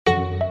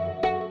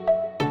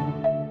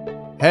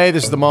Hey,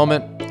 this is The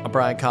Moment. I'm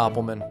Brian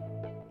Koppelman.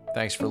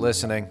 Thanks for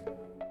listening.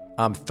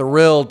 I'm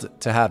thrilled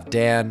to have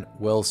Dan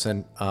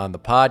Wilson on the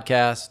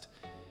podcast.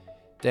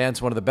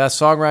 Dan's one of the best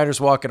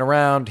songwriters walking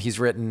around. He's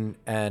written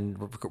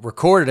and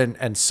recorded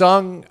and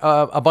sung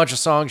a bunch of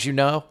songs you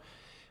know,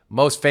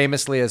 most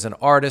famously as an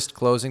artist,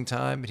 Closing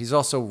Time. He's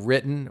also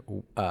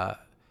written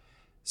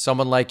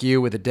Someone Like You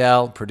with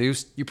Adele.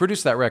 You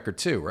produced that record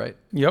too, right?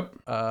 Yep.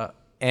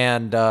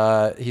 And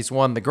he's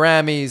won the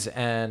Grammys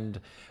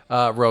and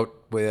wrote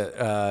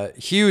with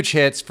huge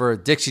hits for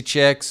Dixie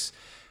Chicks,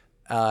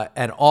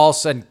 and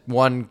also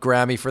won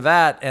Grammy for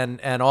that,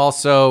 and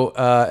also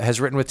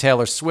has written with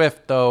Taylor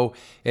Swift, though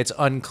it's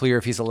unclear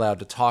if he's allowed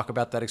to talk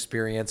about that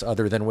experience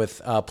other than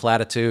with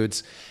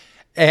Platitudes.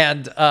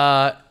 And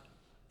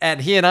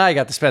he and I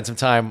got to spend some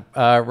time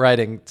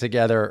writing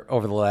together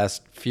over the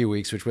last few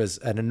weeks, which was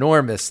an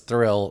enormous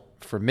thrill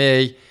for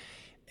me.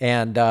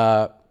 And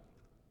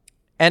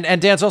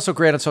Dan's also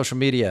great on social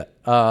media.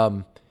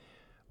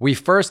 We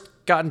first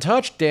got in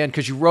touch, Dan,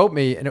 because you wrote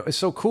me, and it was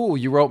so cool.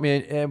 You wrote me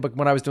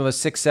when I was doing the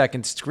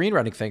 6-second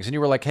screenwriting things, and you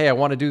were like, hey, I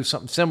want to do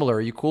something similar.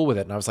 Are you cool with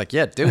it? And I was like,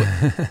 yeah, do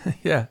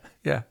it.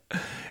 Yeah.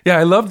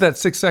 I loved that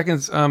 6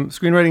 seconds,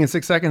 screenwriting in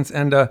 6 seconds.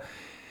 And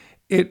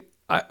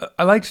I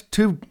liked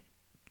two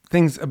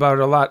things about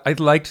it a lot. I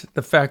liked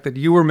the fact that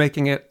you were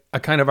making it a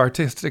kind of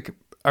artistic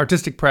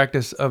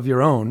practice of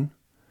your own.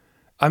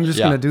 I'm just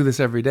going to do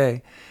this every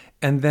day.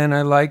 And then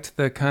I liked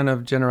the kind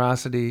of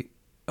generosity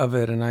of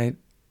it. And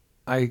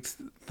I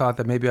thought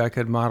that maybe I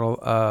could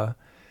model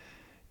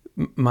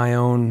my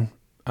own,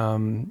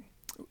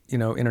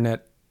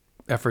 internet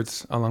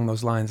efforts along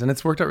those lines. And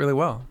it's worked out really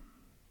well.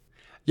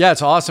 Yeah,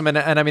 it's awesome. And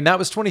I mean, that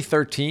was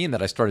 2013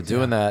 that I started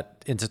doing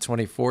that into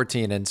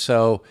 2014. And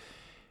so,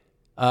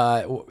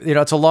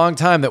 it's a long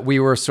time that we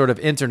were sort of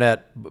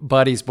internet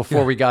buddies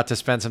before we got to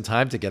spend some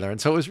time together. And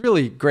so it was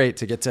really great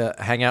to get to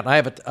hang out. And I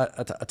have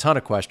a ton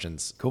of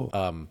questions. Cool.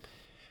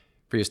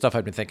 For you, stuff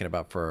I've been thinking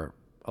about for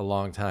a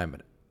long time.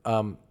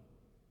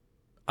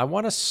 I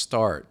want to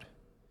start.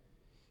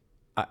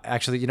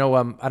 Actually, I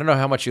don't know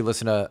how much you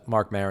listen to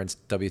Marc Maron's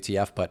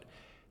WTF, but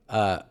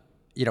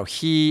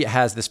he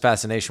has this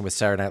fascination with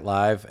Saturday Night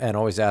Live and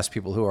always asks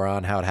people who are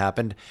on how it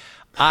happened.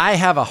 I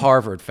have a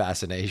Harvard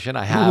fascination.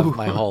 I have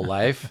my whole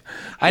life.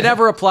 I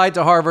never applied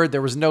to Harvard.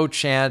 There was no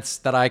chance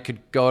that I could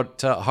go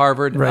to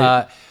Harvard.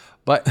 Right.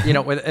 But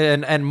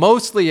and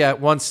mostly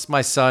once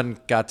my son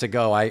got to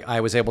go,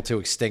 I was able to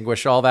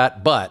extinguish all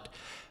that. But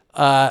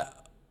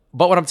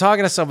when I'm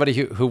talking to somebody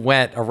who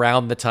went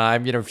around the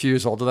time, a few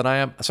years older than I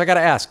am, so I got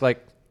to ask,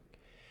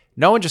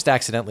 no one just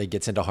accidentally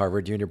gets into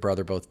Harvard. You and your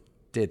brother both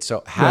did.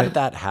 So how did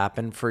that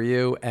happen for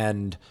you?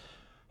 And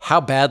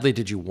how badly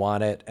did you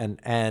want it?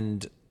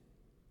 And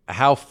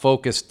how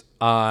focused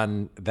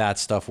on that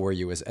stuff were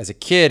you as a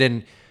kid?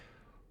 And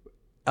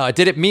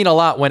did it mean a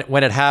lot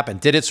when it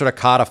happened? Did it sort of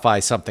codify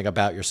something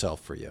about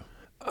yourself for you?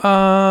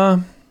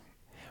 Well,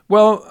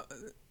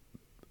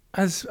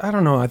 I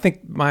don't know. I think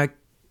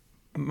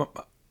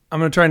I'm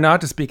going to try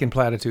not to speak in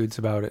platitudes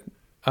about it.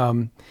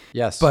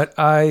 Yes. But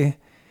I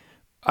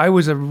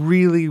was a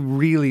really,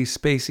 really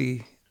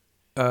spacey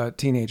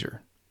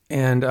teenager.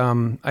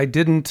 And I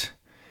didn't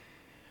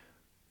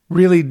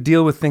really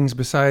deal with things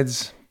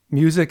besides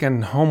music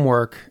and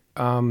homework.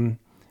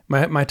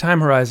 My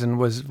time horizon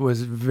was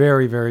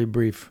very, very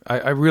brief.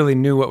 I really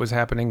knew what was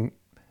happening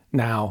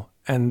now,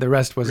 and the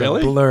rest was a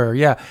blur.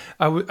 Yeah,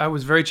 I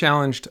was very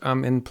challenged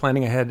in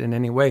planning ahead in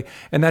any way.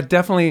 And that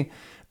definitely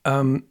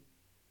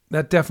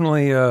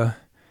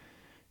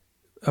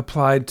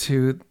applied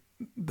to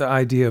the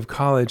idea of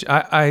college.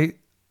 I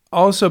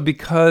also,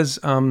 because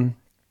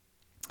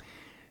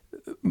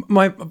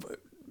my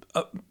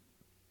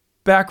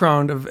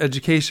background of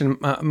education,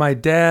 my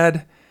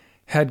dad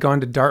had gone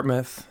to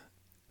Dartmouth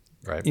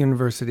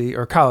University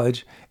or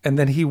college, and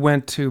then he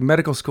went to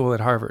medical school at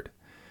Harvard.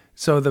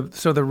 So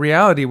the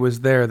reality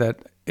was there that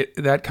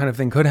that kind of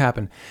thing could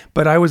happen.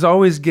 But I was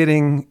always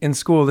getting in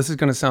school, this is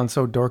going to sound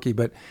so dorky,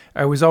 but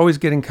I was always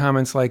getting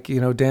comments like,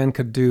 Dan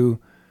could do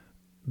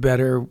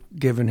better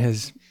given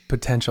his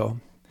potential.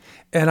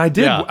 And I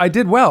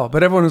did well,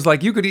 but everyone was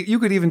like, you could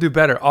even do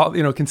better,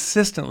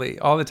 consistently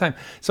all the time.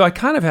 So I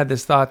kind of had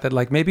this thought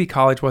that maybe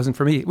college wasn't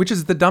for me, which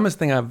is the dumbest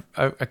thing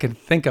I can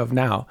think of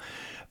now.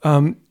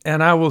 And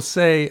I will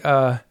say,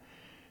 a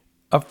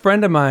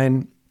friend of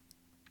mine,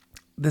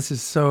 this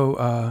is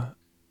so,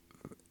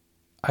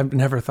 I've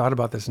never thought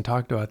about this and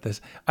talked about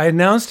this. I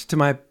announced to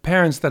my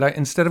parents that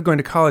instead of going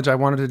to college, I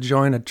wanted to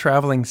join a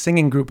traveling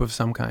singing group of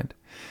some kind.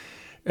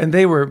 And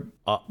they were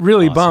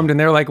really awesome. Bummed, and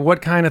they were like,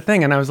 "What kind of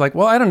thing?" And I was like,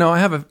 "Well, I don't know. I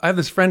have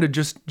this friend who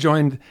just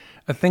joined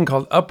a thing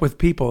called Up With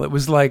People. It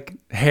was like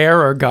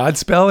Hair or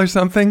Godspell or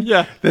something.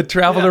 Yeah, that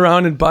traveled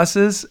around in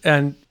buses.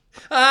 And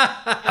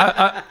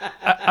I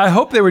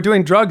hope they were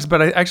doing drugs,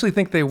 but I actually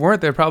think they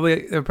weren't. They're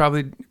probably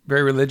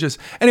very religious.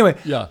 Anyway,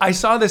 I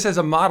saw this as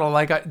a model.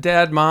 Like,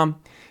 Dad, Mom,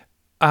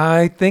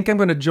 I think I'm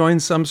going to join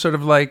some sort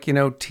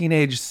of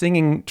teenage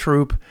singing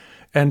troupe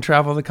and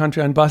travel the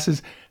country on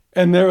buses."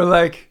 And they were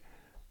like,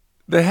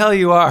 "The hell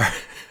you are."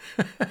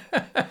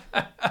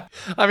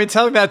 I mean,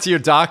 telling that to your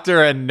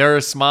doctor and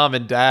nurse, mom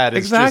and dad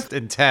is just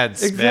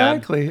intense,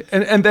 exactly.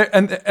 man.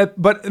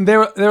 And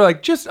they're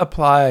like, just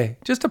apply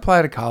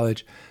to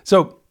college.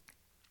 So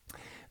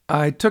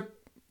I took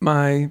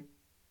my,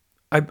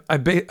 I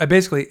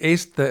basically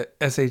aced the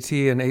SAT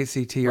and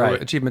ACT or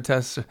achievement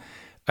tests.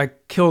 I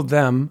killed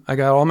them. I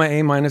got all my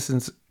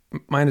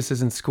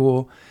minuses in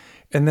school,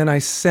 and then I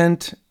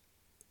sent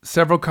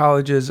several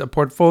colleges a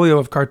portfolio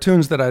of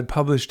cartoons that I'd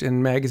published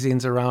in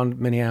magazines around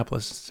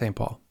Minneapolis, St.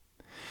 Paul.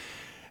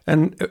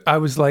 And I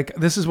was like,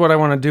 this is what I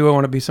want to do. I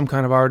want to be some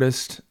kind of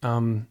artist.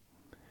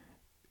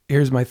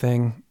 Here's my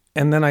thing.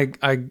 And then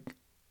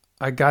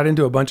I got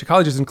into a bunch of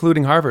colleges,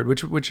 including Harvard,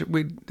 which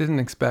we didn't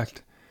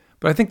expect.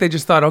 But I think they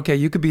just thought, okay,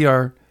 you could be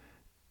our,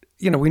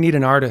 we need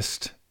an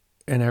artist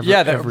in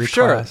every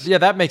class. Yeah,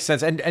 that makes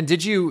sense. And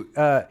did you,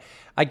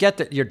 I get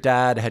that your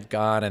dad had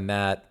gone and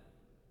that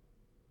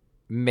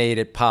made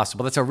it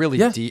possible. That's a really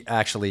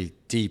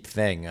deep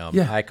thing.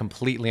 I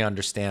completely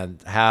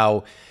understand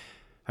how,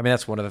 I mean,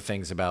 that's one of the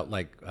things about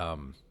like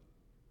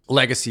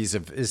legacies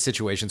of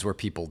situations where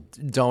people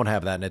don't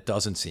have that and it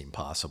doesn't seem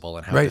possible,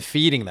 and how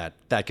defeating that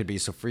could be.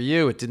 So for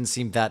you, it didn't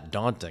seem that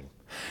daunting.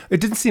 It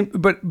didn't seem,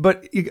 but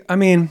I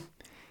mean,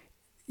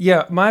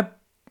 yeah,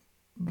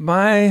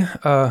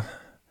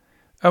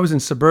 I was in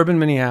suburban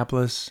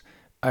Minneapolis.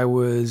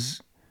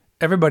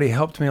 Everybody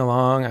helped me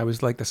along. I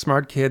was like the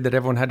smart kid that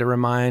everyone had to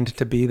remind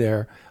to be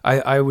there.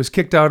 I was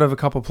kicked out of a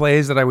couple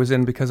plays that I was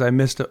in because I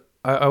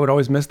would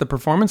always miss the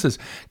performances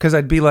because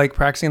I'd be like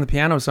practicing the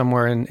piano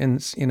somewhere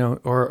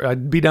or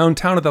I'd be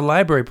downtown at the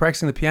library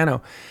practicing the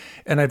piano,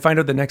 and I'd find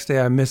out the next day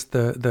I missed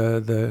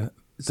the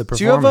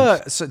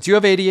performance. Do you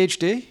have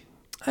ADHD?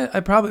 I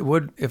probably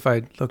would if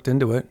I looked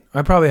into it.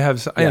 I probably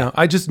have,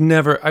 I just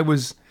never, it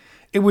was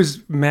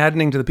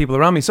maddening to the people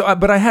around me.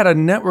 But I had a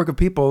network of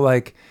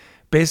people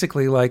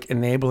basically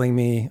enabling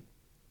me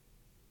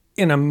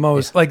in a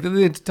most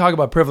talk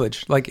about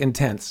privilege,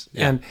 intense.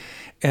 And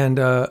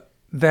that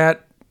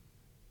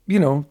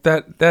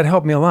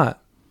helped me a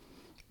lot.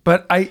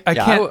 But I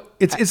can't,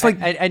 it's like,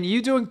 and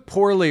you doing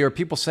poorly or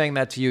people saying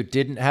that to you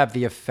didn't have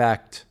the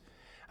effect.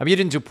 I mean, you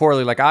didn't do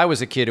poorly. Like I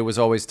was a kid who was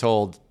always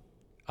told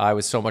I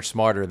was so much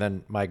smarter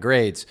than my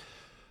grades.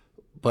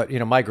 But,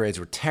 my grades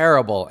were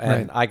terrible,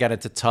 and I got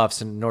into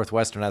Tufts and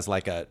Northwestern as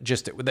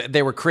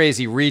they were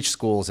crazy reach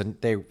schools, and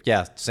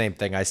same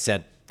thing. I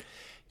sent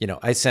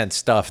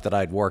stuff that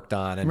I'd worked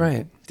on,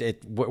 and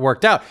it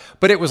worked out.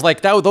 But it was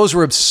like those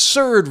were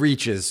absurd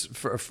reaches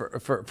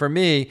for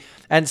me.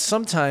 And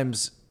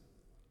sometimes,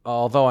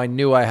 although I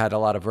knew I had a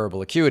lot of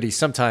verbal acuity,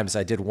 sometimes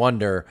I did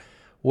wonder,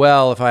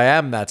 well, if I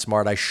am that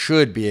smart, I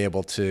should be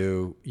able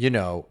to,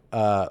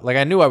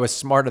 I knew I was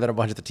smarter than a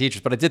bunch of the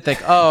teachers, but I did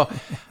think,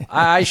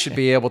 I should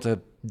be able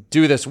to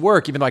do this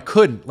work, even though I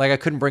couldn't. I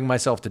couldn't bring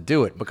myself to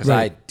do it because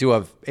I do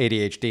have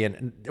ADHD,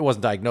 and it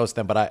wasn't diagnosed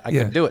then, but I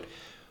couldn't do it.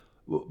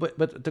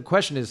 But the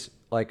question is,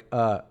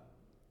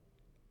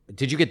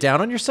 did you get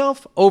down on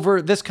yourself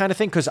over this kind of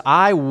thing? Because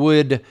I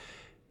would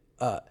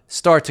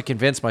start to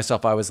convince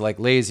myself I was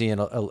lazy and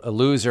a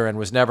loser and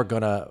was never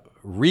going to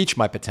reach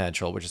my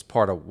potential, which is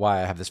part of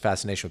why I have this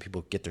fascination when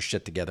people get their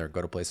shit together and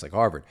go to a place like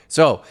Harvard.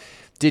 So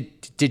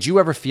did you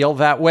ever feel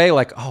that way?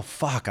 Like, oh,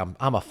 fuck, I'm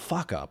a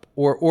fuck up?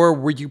 Or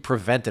were you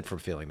prevented from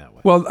feeling that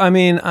way? Well, I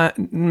mean, I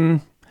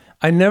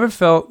never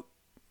felt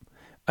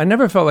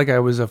like I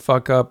was a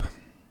fuck up.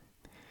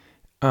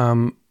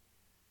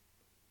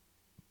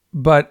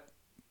 But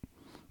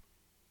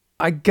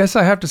I guess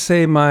I have to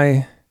say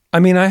I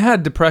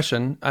had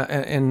depression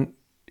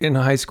in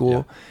high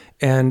school,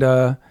 and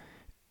a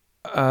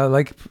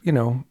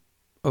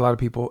lot of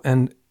people,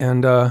 and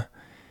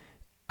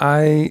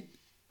I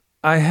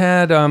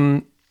had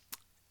the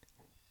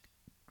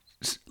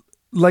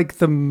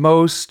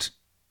most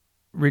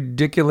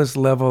ridiculous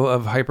level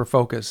of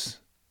hyperfocus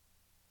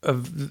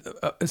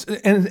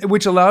and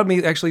which allowed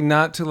me actually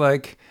not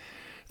to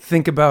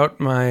think about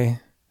my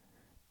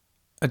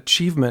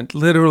achievement,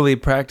 literally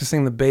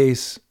practicing the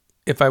bass.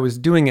 If I was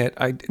doing it,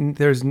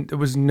 there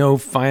was no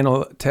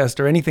final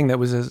test or anything that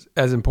was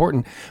as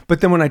important.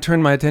 But then when I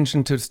turned my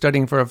attention to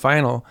studying for a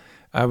final,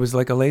 I was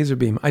like a laser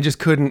beam. I just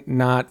couldn't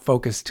not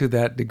focus to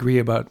that degree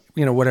about,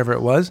 whatever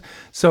it was.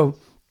 So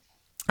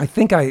I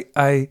think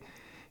I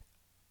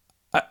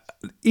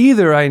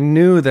either I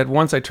knew that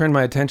once I turned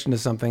my attention to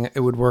something, it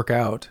would work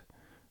out,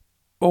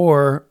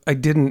 or I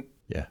didn't.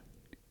 Yeah.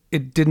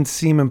 It didn't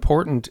seem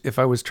important if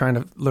I was trying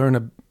to learn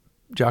a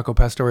Jaco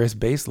Pastorius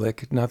bass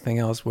lick. Nothing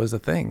else was a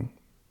thing.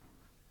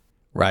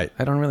 Right.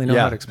 I don't really know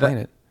how to explain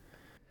it.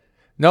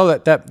 No,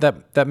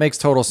 that makes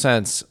total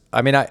sense.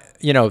 I mean,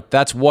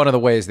 that's one of the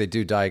ways they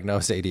do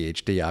diagnose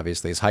ADHD,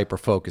 obviously, is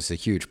hyperfocus, a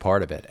huge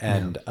part of it.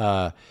 And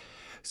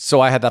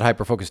so I had that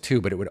hyperfocus too,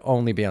 but it would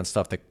only be on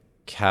stuff that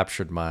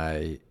captured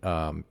my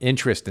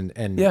interest and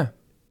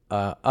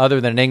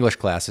other than English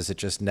classes,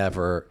 it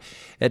never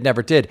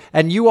did.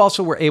 And you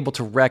also were able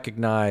to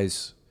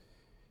recognize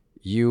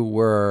you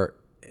were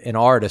an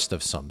artist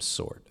of some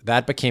sort.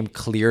 That became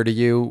clear to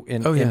you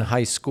in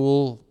high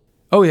school?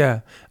 Oh, yeah.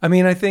 I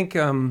mean, I think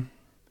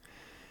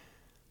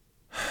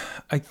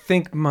I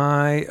think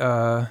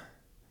my,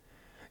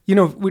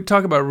 we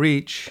talk about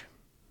reach.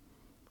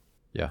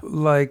 Yeah.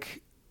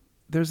 Like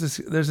there's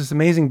this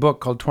amazing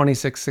book called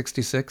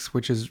 2666,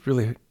 which is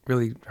really,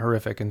 really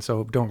horrific. And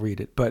so don't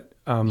read it, but,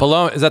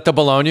 Is that the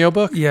Bologna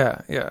book?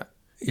 Yeah. Yeah.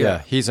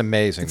 He's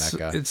amazing. That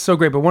guy. It's so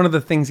great. But one of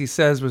the things he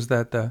says was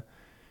that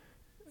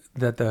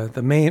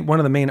one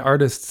of the main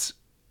artists,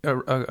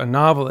 a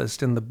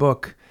novelist in the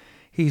book,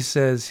 he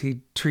says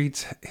he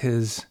treats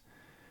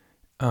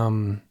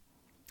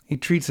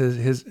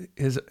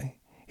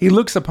he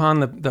looks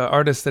upon the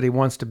artists that he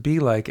wants to be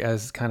like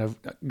as kind of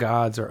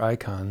gods or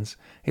icons.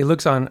 He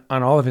looks on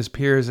all of his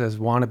peers as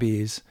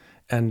wannabes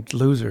and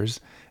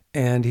losers,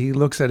 and he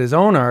looks at his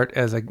own art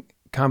as a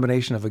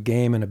combination of a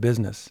game and a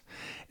business.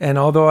 And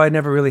although I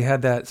never really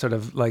had that sort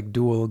of like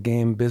dual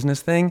game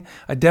business thing,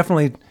 I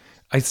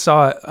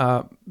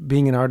saw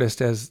being an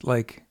artist as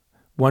like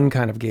one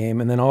kind of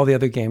game, and then all the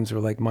other games were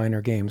like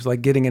minor games.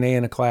 Like getting an A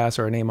in a class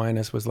or an A-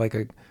 was like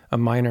a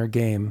minor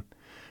game,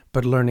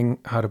 but learning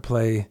how to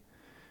play,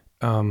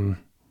 Teen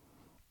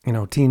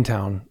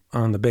Town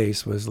on the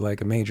bass was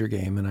like a major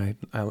game, and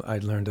I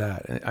learned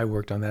that. And I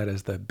worked on that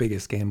as the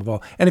biggest game of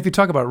all. And if you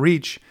talk about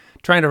reach,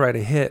 trying to write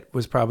a hit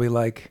was probably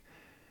like,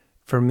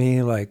 for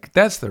me, like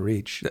that's the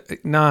reach.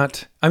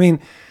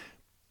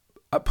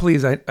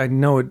 Please, I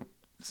know it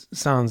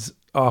sounds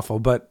awful,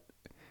 but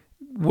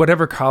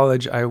whatever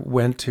college I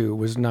went to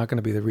was not going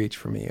to be the reach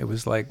for me. It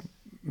was like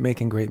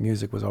making great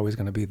music was always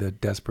going to be the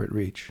desperate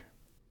reach.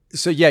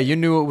 So yeah, you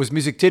knew it was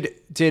music. Did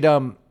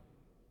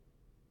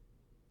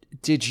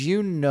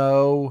you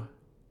know?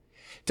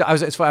 I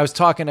was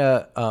talking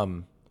to.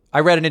 I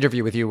read an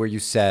interview with you where you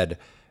said,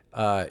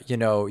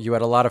 you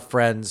had a lot of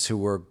friends who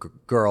were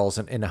girls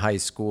in high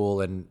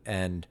school,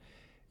 and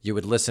you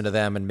would listen to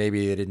them, and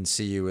maybe they didn't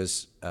see you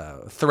as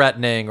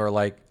threatening or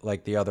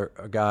like the other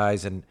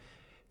guys, and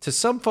to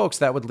some folks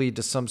that would lead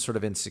to some sort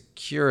of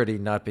insecurity,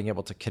 not being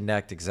able to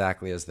connect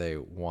exactly as they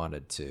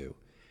wanted to.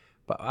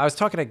 But I was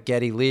talking to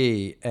Geddy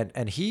Lee,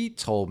 and he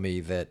told me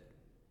that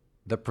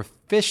the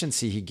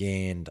proficiency he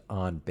gained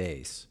on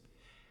bass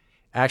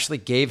actually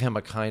gave him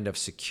a kind of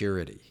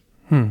security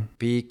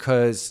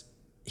because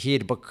he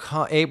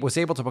was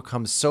able to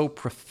become so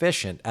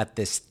proficient at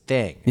this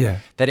thing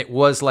that it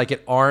was like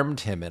it armed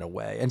him in a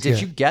way. And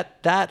did you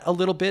get that a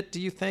little bit, do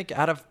you think,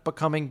 out of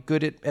becoming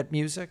good at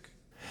music?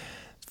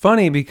 It's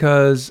funny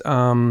because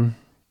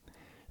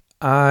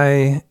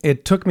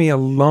it took me a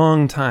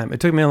long time. It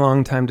took me a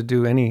long time to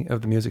do any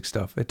of the music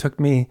stuff. It took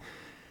me,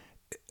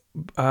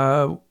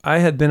 I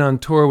had been on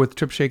tour with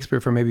Trip Shakespeare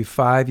for maybe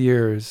 5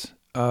 years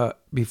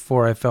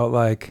before I felt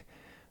like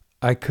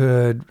I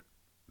could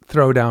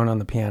throw down on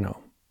the piano.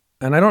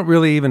 And I don't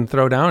really even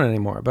throw down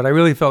anymore, but I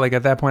really felt like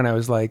at that point I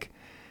was like,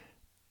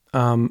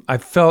 I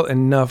felt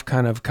enough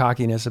kind of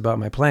cockiness about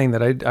my playing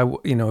that I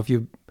if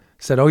you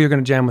said, "Oh, you're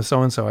going to jam with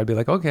so-and-so," I'd be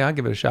like, "Okay, I'll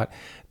give it a shot."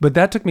 But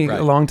that took me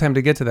a long time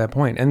to get to that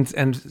point.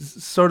 And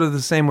sort of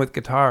the same with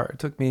guitar. It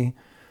took me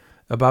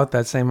about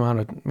that same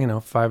amount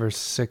of, 5 or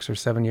 6 or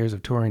 7 years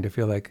of touring to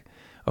feel like,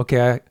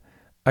 okay,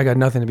 I got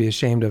nothing to be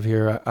ashamed of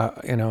here.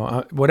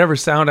 Whatever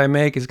sound I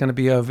make is going to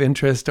be of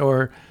interest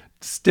or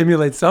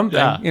stimulate something.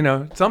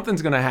 Yeah.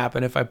 Something's going to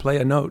happen if I play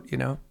a note,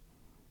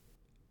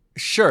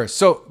 Sure.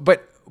 So,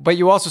 but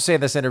you also say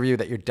in this interview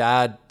that your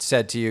dad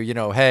said to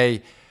you,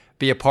 hey,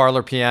 be a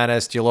parlor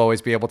pianist. You'll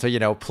always be able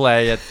to,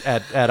 play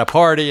at a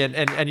party.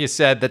 And you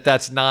said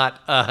that's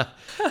not,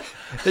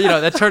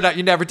 that turned out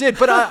you never did.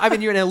 But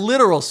in a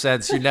literal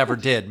sense, you never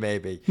did,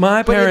 maybe.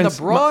 But in the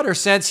broader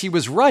sense, he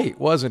was right,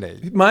 wasn't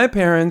he? My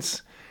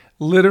parents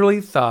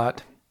literally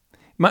thought,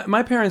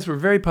 my parents were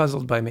very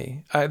puzzled by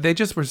me. They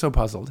just were so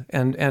puzzled.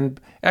 And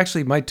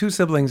actually, my 2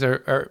 siblings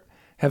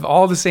have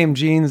all the same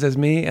genes as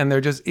me, and they're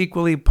just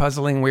equally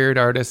puzzling weird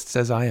artists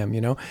as I am,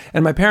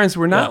 And my parents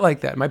were not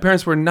like that. My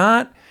parents were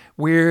not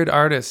weird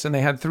artists, and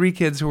they had 3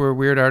 kids who were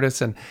weird artists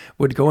and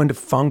would go into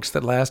funks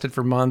that lasted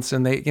for months,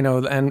 and they,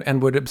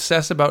 and would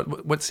obsess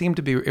about what seemed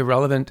to be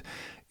irrelevant,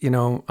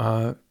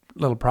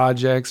 little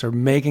projects or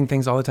making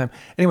things all the time.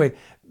 Anyway,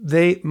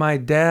 my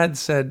dad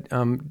said,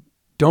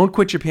 don't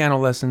quit your piano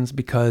lessons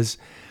because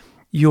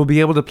you'll be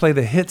able to play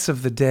the hits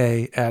of the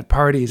day at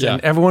parties and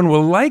everyone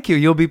will like you.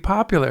 You'll be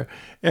popular.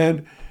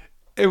 And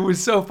it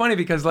was so funny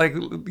because like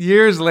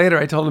years later,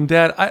 I told him,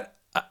 Dad,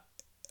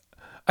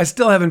 I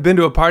still haven't been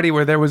to a party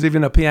where there was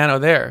even a piano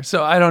there.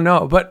 So I don't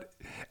know. But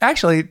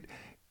actually,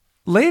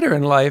 later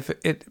in life,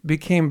 it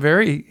became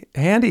very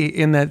handy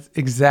in that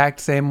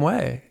exact same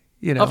way.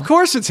 Of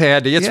course it's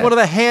handy. It's one of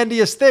the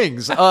handiest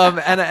things.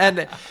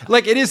 And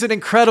like it is an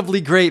incredibly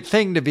great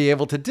thing to be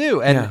able to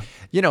do. And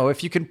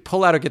if you can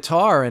pull out a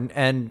guitar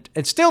and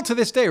still to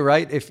this day,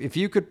 right? If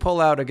you could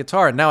pull out a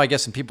guitar, and now I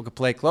guess some people could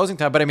play Closing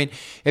Time, but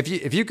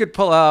if you could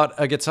pull out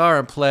a guitar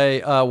and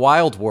play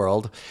Wild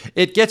World,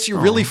 it gets you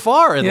really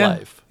far in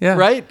life,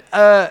 right?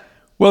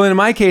 Well, in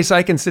my case,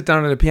 I can sit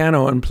down at a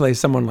piano and play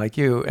Someone Like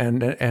You,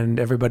 and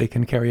everybody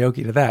can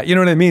karaoke to that. You know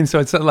what I mean? So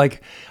it's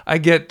like I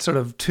get sort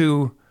of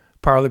 2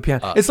 parlor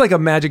piano. It's like a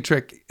magic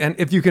trick. And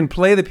if you can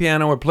play the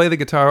piano or play the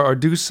guitar or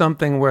do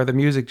something where the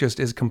music just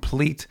is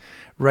complete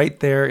right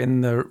there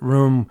in the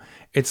room,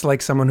 it's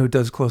like someone who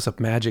does close-up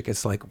magic.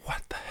 It's like,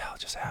 what the hell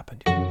just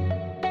happened?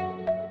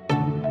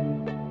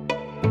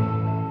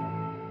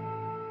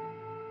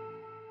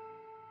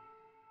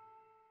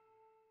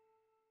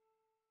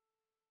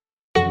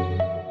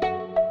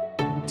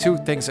 Two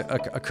things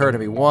occur to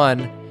me.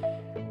 One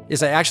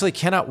is I actually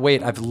cannot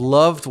wait. I've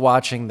loved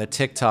watching the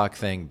TikTok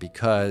thing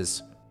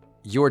because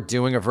you're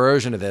doing a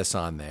version of this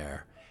on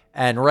there.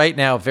 And right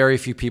now, very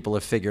few people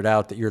have figured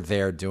out that you're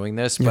there doing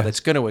this, but it's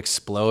going to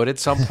explode at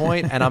some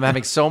point. And I'm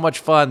having so much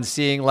fun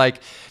seeing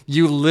like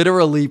you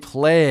literally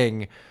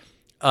playing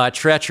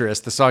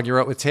Treacherous, the song you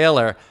wrote with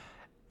Taylor,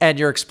 and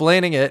you're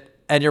explaining it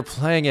and you're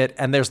playing it,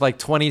 and there's like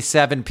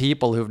 27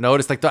 people who've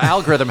noticed. Like the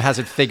algorithm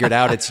hasn't figured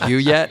out it's you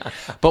yet,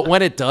 but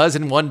when it does,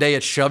 and one day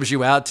it shoves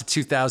you out to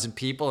 2,000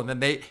 people, and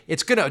then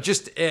it's gonna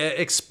just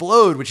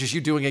explode, which is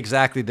you doing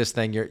exactly this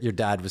thing your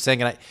dad was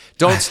saying, and I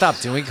don't stop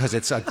doing because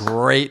it's a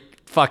great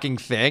fucking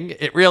thing.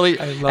 It really,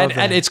 I love that.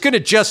 And it's gonna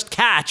just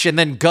catch and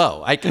then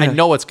go. I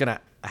know what's gonna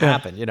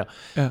happen, you know.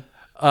 Yeah.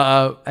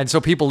 And so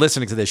people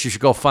listening to this, you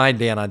should go find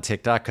Dan on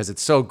TikTok because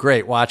it's so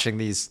great watching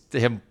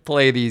him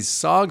play these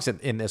songs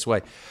in this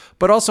way.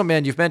 But also,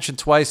 man, you've mentioned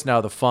twice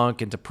now the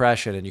funk and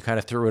depression, and you kind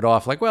of threw it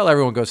off like, well,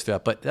 everyone goes through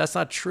that, but that's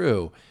not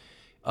true.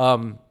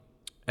 And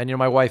you know,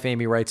 my wife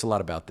Amy writes a lot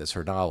about this.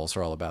 Her novels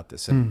are all about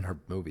this, and her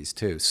movies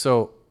too.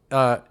 So,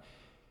 not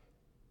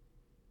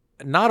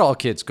all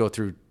kids go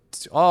through.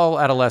 All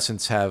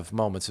adolescents have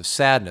moments of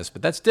sadness,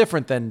 but that's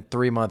different than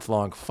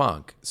 3-month-long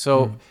funk.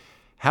 So.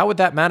 How would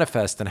that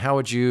manifest, and how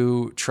would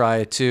you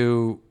try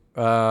to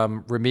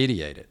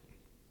remediate it?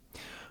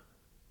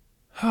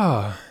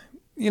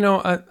 You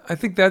know, I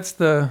think that's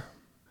the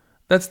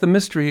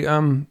mystery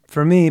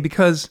for me,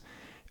 because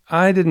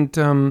I didn't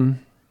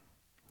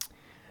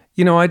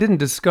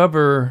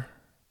discover.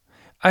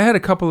 I had a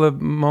couple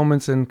of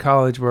moments in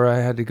college where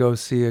I had to go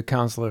see a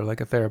counselor, like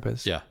a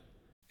therapist. Yeah,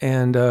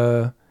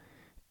 but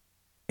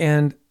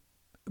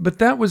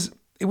it was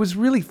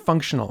really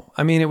functional.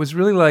 I mean, it was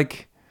really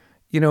like,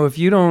 you know, if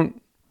you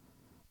don't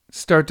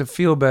start to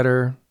feel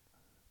better,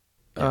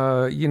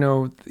 you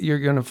know, you're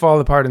going to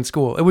fall apart in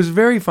school. It was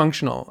very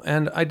functional.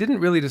 And I didn't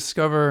really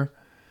discover,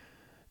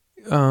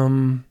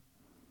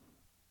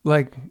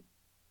 like,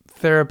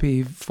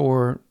 therapy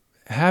for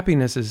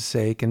happiness'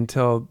 sake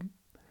until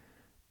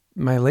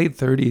my late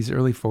 30s,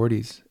 early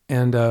 40s.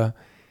 And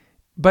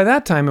by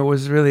that time, it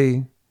was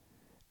really,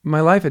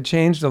 my life had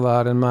changed a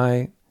lot, and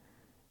my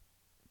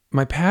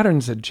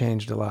patterns had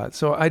changed a lot.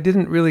 So I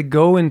didn't really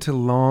go into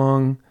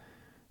long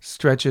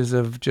stretches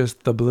of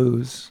just the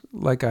blues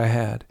like I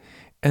had.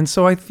 And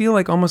so I feel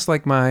like almost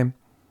like my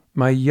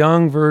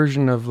young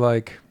version of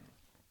like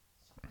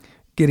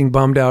getting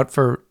bummed out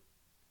for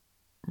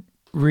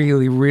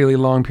really, really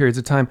long periods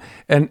of time.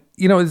 And,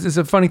 you know, it's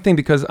a funny thing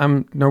because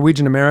I'm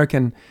Norwegian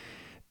American.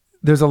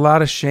 There's a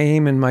lot of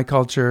shame in my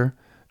culture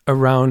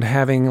around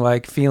having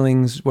like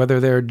feelings, whether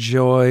they're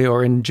joy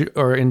or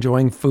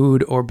enjoying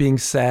food or being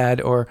sad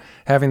or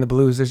having the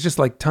blues. There's just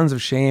like tons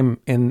of shame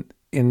in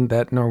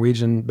that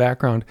Norwegian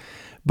background.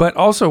 But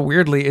also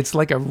weirdly, it's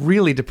like a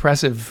really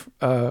depressive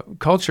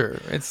culture.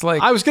 It's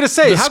like, I was going to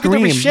say, how could there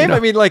be shame? You know? I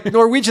mean, like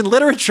Norwegian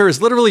literature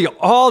is literally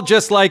all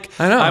just like,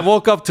 I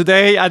woke up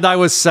today and I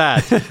was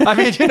sad. I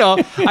mean, you know,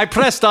 I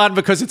pressed on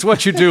because it's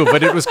what you do,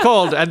 but it was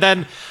cold. And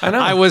then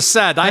I was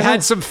sad. I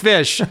had some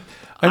fish.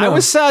 I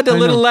was sad, a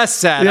little less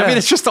sad. Yeah. I mean,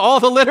 it's just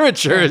all the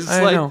literature. It's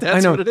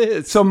that's what it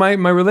is. So my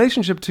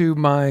relationship to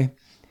my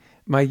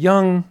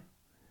young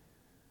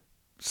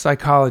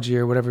psychology,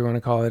 or whatever you want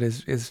to call it,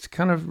 is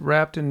kind of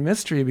wrapped in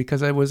mystery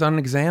because I was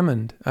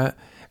unexamined.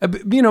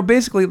 You know,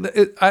 basically,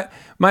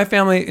 my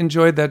family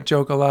enjoyed that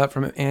joke a lot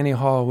from Annie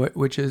Hall,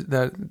 which is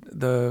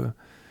the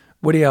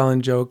Woody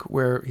Allen joke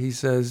where he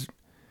says,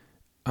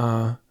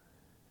 "I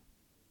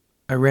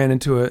ran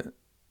into a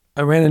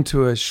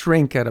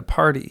shrink at a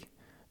party."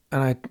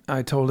 And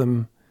I told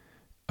him,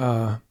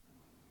 my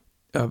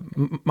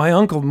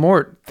Uncle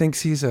Mort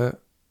thinks he's a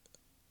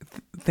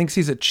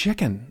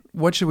chicken.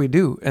 What should we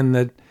do? And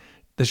the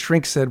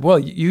shrink said, well,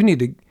 you need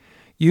to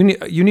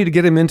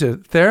get him into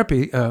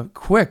therapy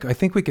quick. I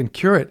think we can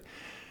cure it.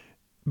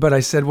 But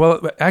I said,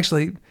 well,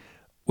 actually,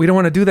 we don't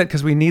want to do that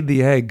because we need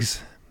the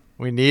eggs.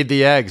 We need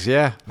the eggs,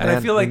 yeah. And I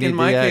feel like in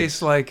my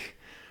case, like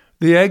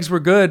the eggs were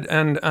good,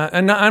 and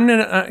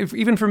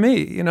even for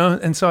me, you know.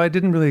 And so I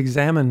didn't really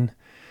examine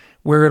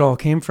where it all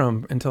came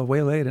from until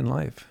way late in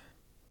life.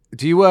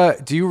 Do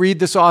you read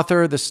this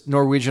author, this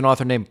Norwegian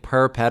author named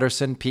Per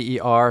Pedersen,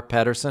 P-E-R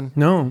Pedersen?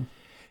 No.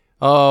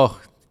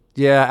 Oh,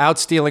 yeah, Out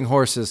Stealing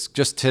Horses,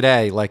 just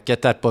today. Like,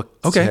 get that book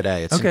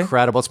today. It's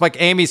incredible. It's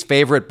like Amy's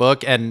favorite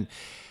book, and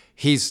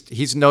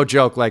he's no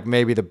joke, like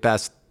maybe the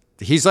best.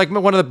 He's like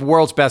one of the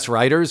world's best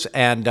writers,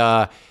 and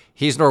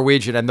He's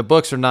Norwegian, and the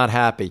books are not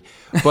happy.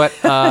 But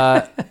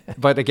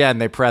but again,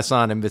 they press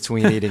on in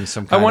between eating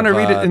some kind I want to of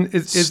read it.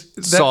 Is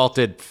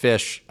salted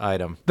fish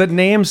item. The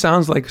name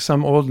sounds like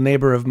some old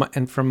neighbor of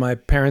and from my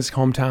parents'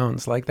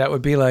 hometowns. Like that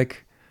would be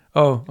like,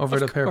 over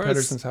to Per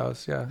Pedersen's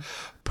house. Yeah.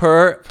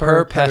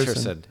 Per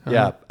Pedersen.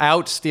 Yeah.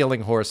 Out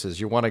stealing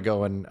horses. You want to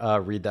go and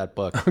read that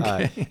book.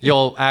 Okay.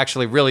 You'll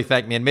actually really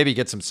thank me and maybe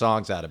get some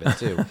songs out of it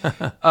too.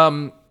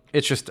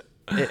 It's just...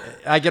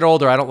 I get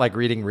older. I don't like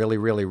reading really,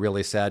 really,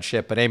 really sad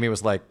shit. But Amy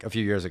was like a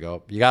few years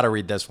ago, you got to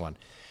read this one.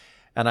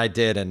 And I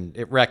did, and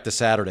it wrecked a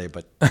Saturday,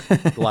 but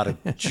a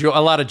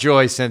lot of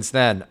joy since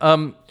then.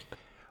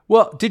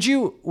 Well,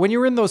 when you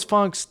were in those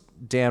funks,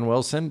 Dan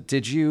Wilson,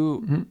 did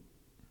you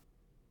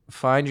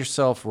find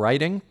yourself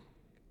writing?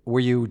 Were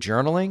you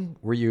journaling?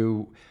 Were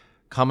you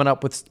coming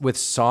up with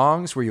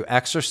songs? Were you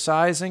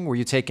exercising? Were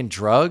you taking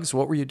drugs?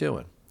 What were you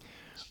doing?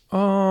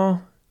 Oh,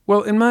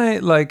 well, in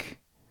my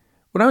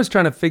when I was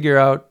trying to figure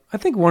out, I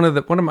think one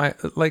of my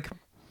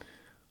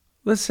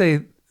let's say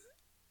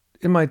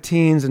in my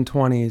teens and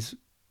 20s,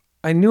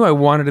 I knew I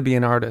wanted to be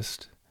an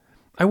artist.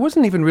 I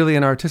wasn't even really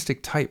an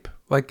artistic type.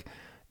 Like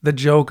the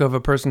joke of a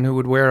person who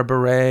would wear a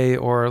beret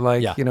or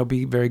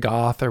be very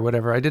goth or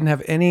whatever. I didn't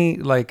have any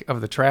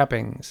of the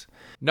trappings.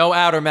 No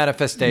outer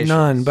manifestations.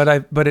 None,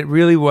 but it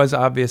really was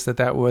obvious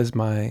that was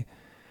my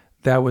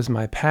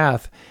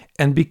path.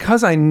 And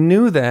because I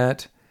knew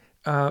that,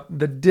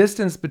 the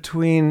distance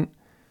between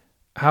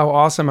how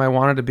awesome I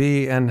wanted to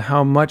be and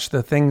how much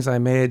the things I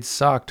made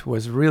sucked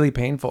was really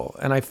painful.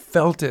 And I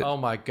felt it oh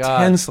my God.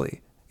 Tensely,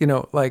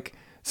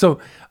 so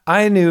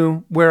I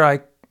knew where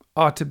I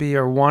ought to be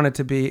or wanted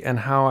to be and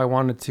how I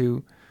wanted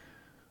to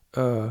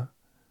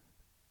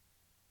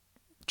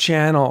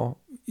channel,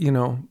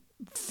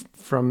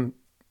 from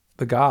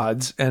the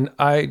gods. And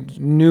I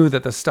knew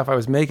that the stuff I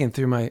was making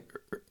through my,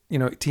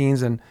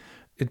 teens and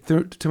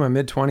through to my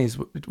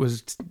mid-20s, it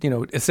was,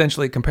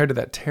 essentially compared to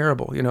that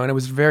terrible, and it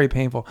was very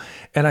painful.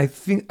 And I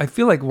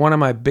feel like one of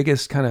my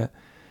biggest kind of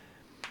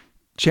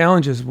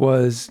challenges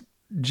was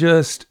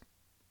just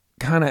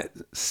kind of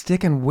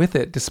sticking with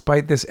it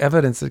despite this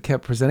evidence that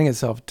kept presenting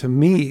itself to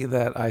me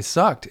that I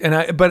sucked.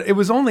 But it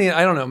was only,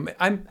 I don't know,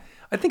 I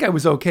think I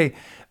was okay.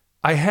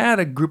 I had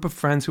a group of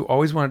friends who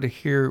always wanted to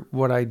hear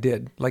what I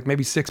did, like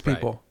maybe 6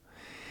 people. Right.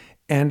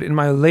 And in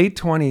my late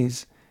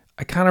 20s,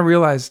 I kind of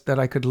realized that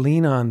I could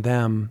lean on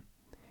them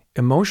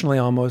emotionally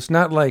almost,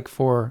 not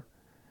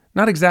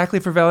exactly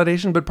for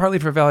validation, but partly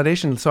for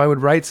validation. So I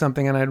would write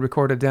something and I'd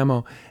record a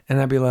demo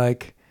and I'd be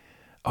like,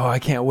 oh, I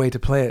can't wait to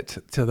play it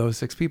to those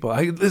 6 people.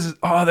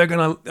 They're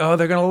going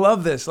to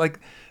love this. Or,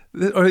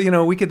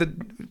 we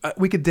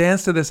could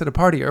dance to this at a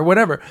party or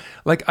whatever.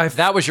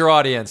 That was your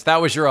audience.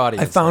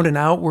 I found an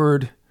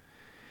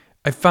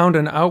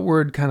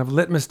outward kind of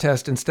litmus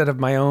test instead of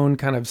my own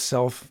kind of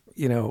self,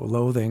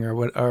 loathing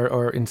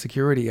or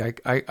insecurity.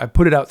 I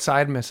put it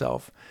outside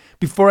myself.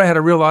 Before I had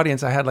a real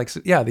audience, I had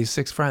these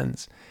 6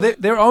 friends.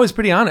 They were always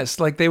pretty honest.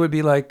 They would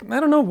be like,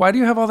 I don't know, why do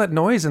you have all that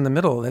noise in the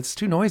middle? That's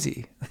too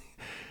noisy.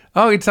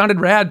 Oh, it sounded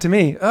rad to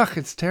me. Ugh,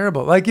 it's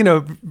terrible.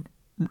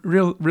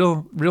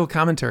 Real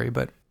commentary.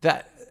 But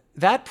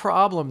that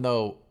problem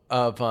though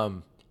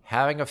of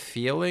having a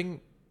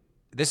feeling.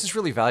 This is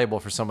really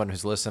valuable for someone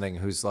who's listening,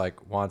 who's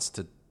wants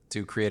to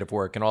do creative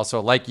work. And also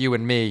like you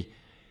and me,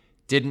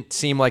 didn't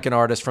seem like an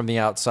artist from the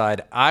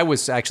outside. I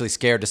was actually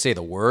scared to say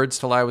the words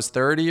till I was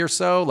 30 or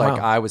so. Wow.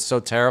 I was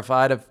so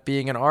terrified of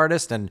being an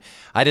artist and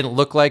I didn't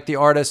look like the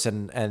artist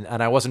and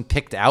I wasn't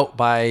picked out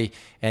by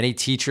any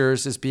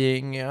teachers as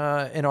being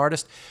an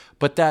artist.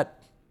 But that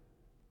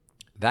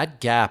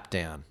gap,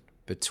 Dan,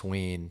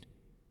 between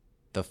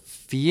the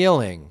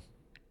feeling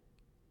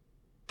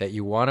that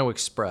you want to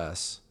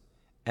express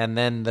and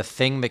then the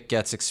thing that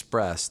gets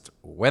expressed,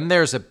 when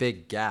there's a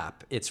big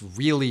gap, it's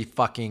really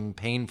fucking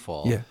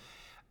painful. Yeah.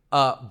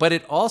 But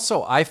it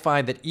also, I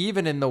find that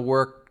even in the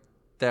work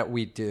that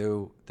we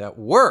do that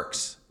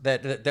works,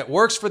 that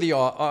works for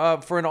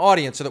for an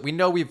audience, so that we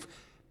know we've,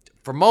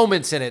 for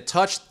moments in it,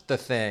 touched the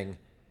thing.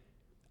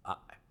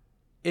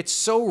 It's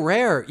so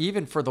rare,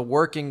 even for the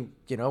working,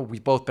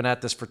 we've both been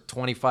at this for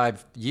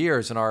 25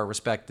 years in our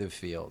respective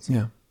fields.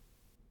 Yeah.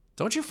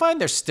 Don't you find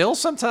there's still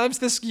sometimes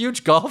this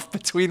huge gulf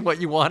between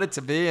what you want it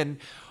to be and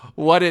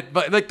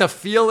but the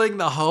feeling,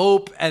 the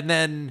hope, and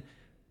then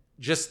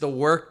just the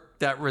work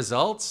that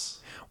results?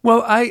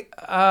 Well,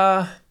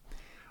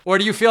 or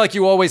do you feel like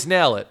you always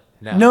nail it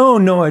now?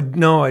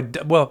 No.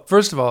 Well,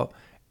 first of all,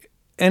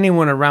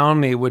 anyone around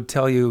me would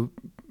tell you,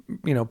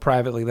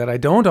 privately that I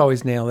don't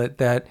always nail it,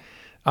 that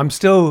I'm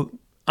still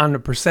on a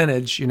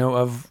percentage,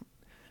 of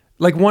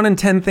 1 in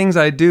 10 things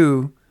I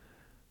do,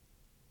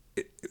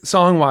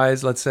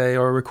 song-wise, let's say,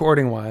 or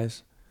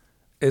recording-wise,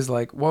 is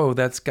whoa,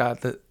 that's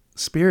got the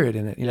spirit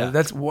in it.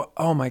 That's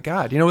oh my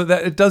God.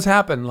 That it does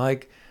happen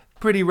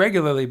pretty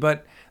regularly,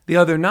 but the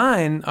other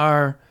 9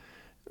 are,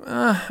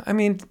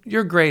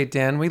 you're great,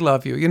 Dan. We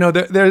love you.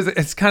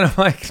 It's kind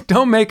of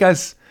don't make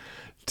us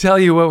tell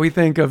you what we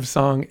think of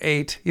song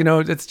 8.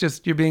 It's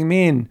just, you're being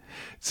mean.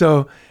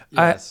 So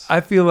yes.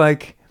 I feel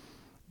like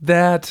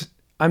that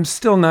I'm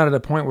still not at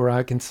a point where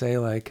I can say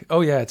like,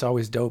 oh yeah, it's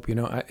always dope. You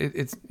know,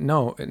 it's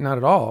no, not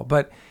at all.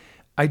 But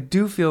I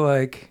do feel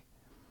like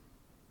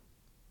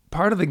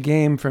part of the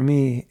game for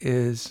me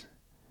is,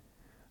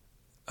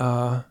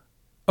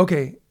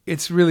 okay,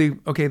 it's really,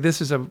 okay,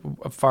 this is a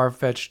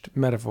far-fetched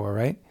metaphor,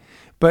 right?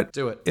 But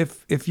Do it.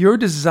 If you're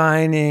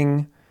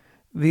designing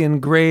the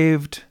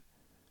engraved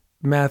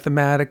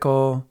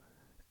mathematical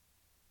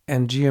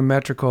and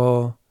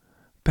geometrical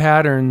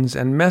patterns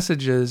and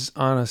messages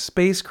on a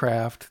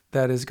spacecraft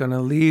that is going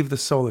to leave the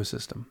solar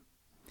system,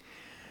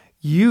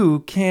 you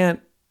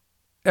can't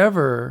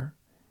ever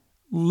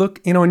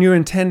look, you know, when you're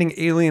intending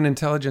alien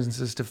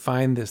intelligences to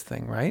find this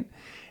thing, right?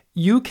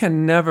 You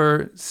can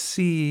never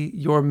see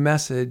your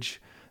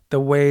message the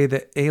way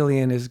the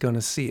alien is going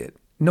to see it.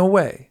 No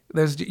way.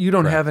 You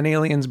don't have an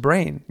alien's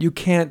brain. You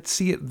can't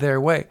see it their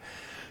way.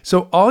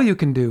 So all you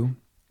can do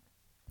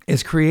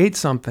is create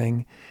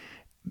something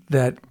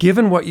that,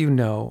 given what you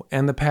know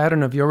and the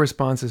pattern of your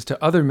responses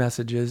to other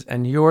messages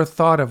and your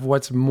thought of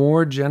what's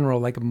more general,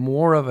 like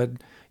more of a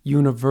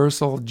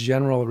universal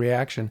general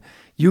reaction,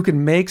 you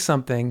can make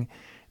something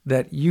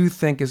that you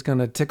think is going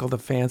to tickle the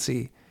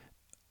fancy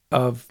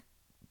of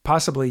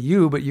possibly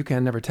you, but you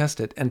can never test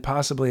it, and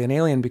possibly an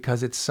alien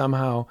because it's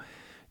somehow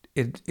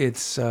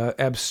it's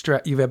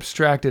abstract. You've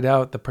abstracted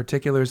out the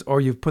particulars,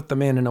 or you've put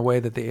them in a way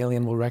that the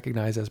alien will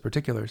recognize as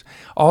particulars.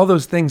 All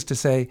those things to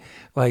say,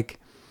 like,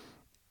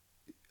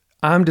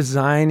 I'm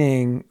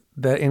designing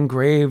the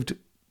engraved,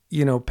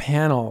 you know,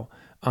 panel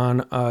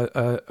on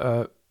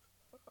a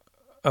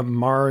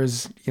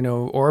Mars, you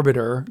know,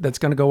 orbiter that's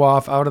going to go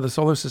off out of the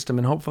solar system,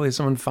 and hopefully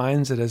someone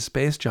finds it as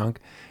space junk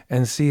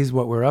and sees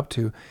what we're up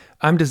to.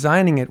 I'm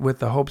designing it with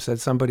the hopes that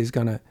somebody's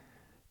going to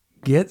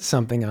get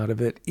something out of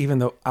it, even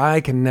though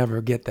I can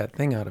never get that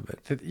thing out of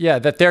it. Yeah,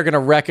 that they're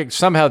going to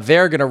somehow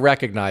they're going to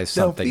recognize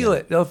something.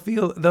 They'll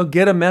feel it. They'll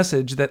get a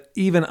message that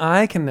even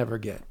I can never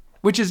get,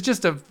 which is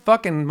just a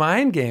fucking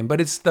mind game. But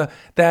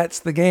that's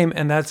the game,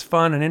 and that's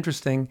fun and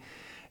interesting,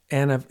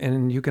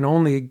 and you can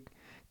only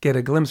get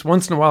a glimpse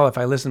once in a while. If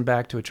I listen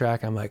back to a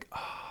track, I'm like,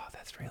 oh,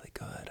 that's really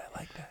good. I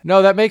like that.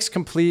 No, that makes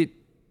complete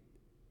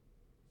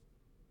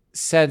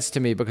sense to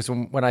me, because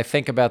when I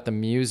think about the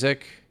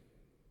music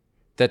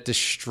that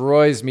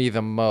destroys me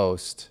the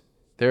most,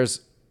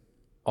 there's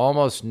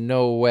almost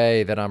no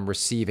way that I'm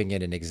receiving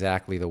it in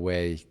exactly the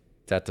way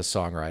that the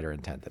songwriter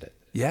intended it.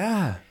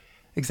 Yeah,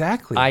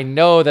 exactly. I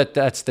know that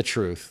that's the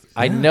truth.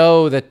 Yeah. I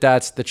know that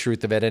that's the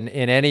truth of it. And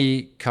in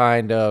any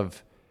kind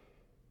of,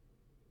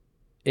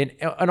 in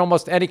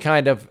almost any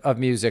kind of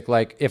music,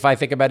 like if I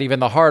think about even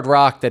the hard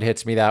rock that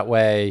hits me that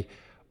way,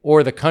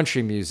 or the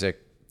country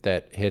music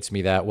that hits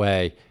me that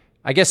way,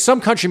 I guess some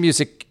country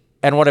music,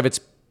 and one of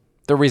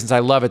the reasons I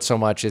love it so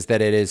much is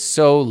that it is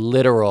so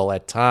literal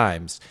at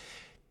times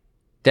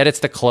that it's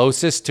the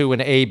closest to an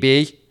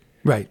A-B.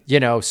 Right. You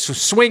know,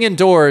 Swingin'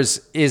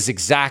 Doors is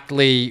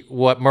exactly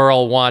what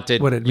Merle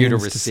wanted you to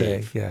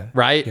receive. Yeah.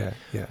 Right?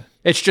 Yeah.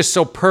 It's just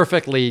so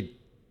perfectly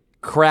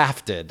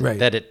crafted right.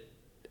 that it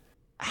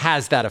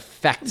has that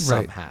effect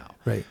somehow.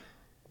 Right.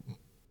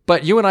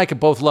 But you and I could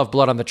both love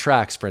Blood on the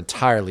Tracks for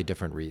entirely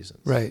different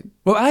reasons. Right.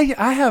 Well,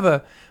 I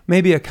have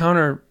maybe a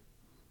counter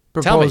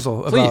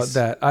proposal about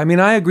that. I mean,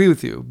 I agree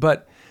with you,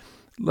 but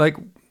like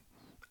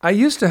I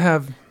used to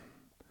have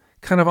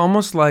kind of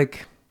almost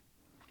like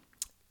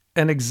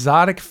an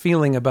exotic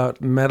feeling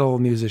about metal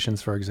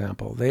musicians, for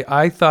example.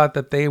 I thought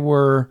that they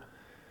were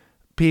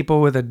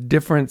people with a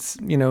different,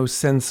 you know,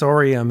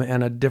 sensorium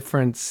and a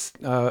different,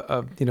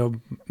 you know,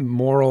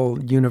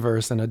 moral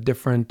universe and a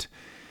different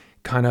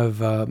kind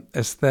of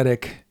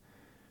aesthetic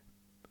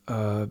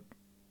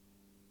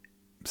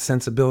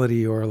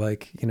sensibility, or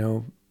like, you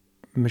know,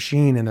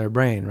 machine in their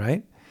brain,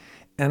 right?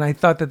 And I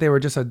thought that they were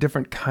just a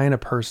different kind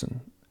of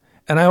person.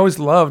 And I always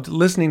loved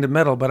listening to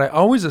metal, but I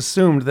always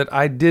assumed that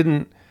I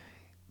didn't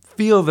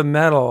feel the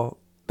metal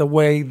the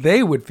way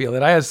they would feel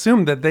it. I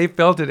assumed that they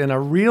felt it in a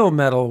real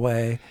metal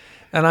way,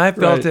 and I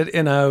felt it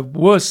in a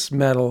wuss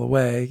metal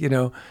way, you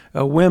know,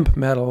 a wimp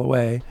metal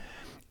way.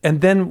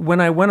 And then when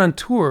I went on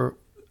tour,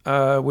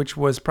 which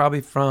was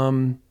probably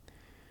from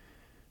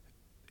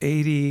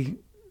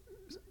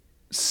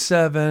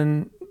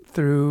 87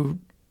 through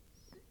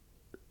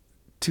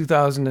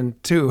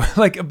 2002,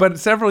 but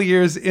several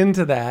years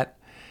into that,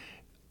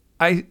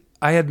 I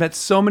had met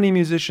so many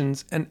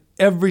musicians, and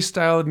every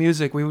style of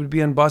music. We would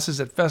be on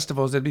buses at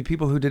festivals. There'd be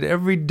people who did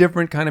every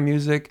different kind of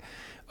music,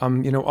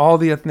 you know, all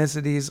the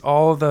ethnicities,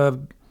 all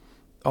the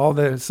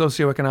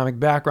socioeconomic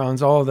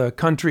backgrounds, all the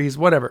countries,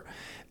 whatever.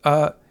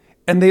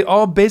 And they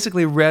all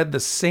basically read the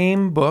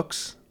same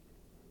books,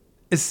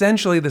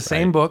 essentially the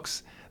same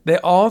books. They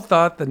all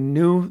thought the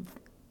new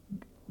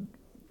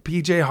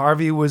PJ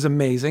Harvey was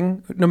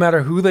amazing, no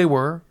matter who they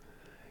were.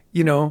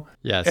 You know,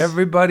 yes.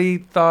 Everybody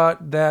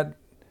thought that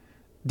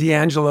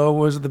D'Angelo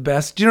was the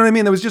best. Do you know what I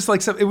mean? There was just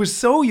like it was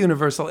so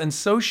universal and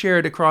so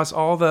shared across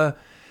all the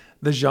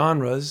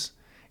genres.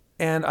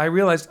 And I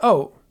realized,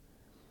 oh,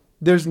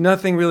 there's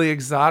nothing really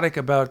exotic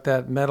about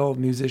that metal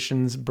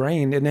musician's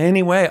brain in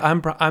any way.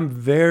 I'm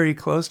very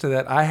close to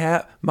that. I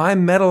have my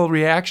metal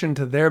reaction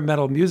to their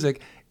metal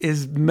music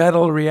is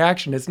metal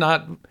reaction. It's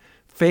not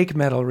fake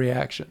metal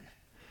reaction.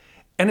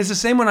 And it's the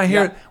same when I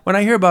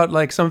hear about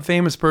like some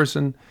famous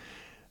person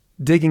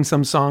digging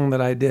some song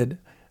that I did.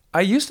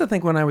 I used to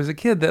think when I was a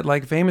kid that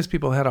like famous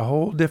people had a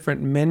whole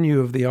different menu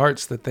of the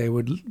arts that they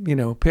would,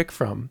 pick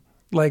from.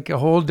 Like a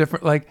whole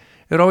different, like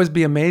it would always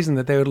be amazing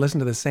that they would listen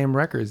to the same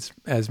records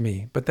as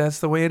me. But that's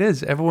the way it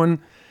is.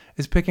 Everyone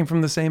is picking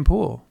from the same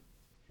pool.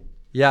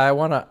 Yeah,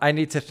 I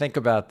need to think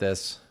about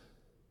this.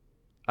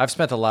 I've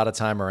spent a lot of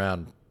time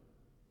around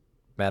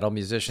metal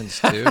musicians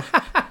too.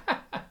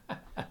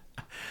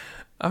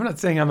 I'm not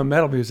saying I'm a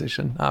metal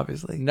musician,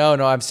 obviously. No,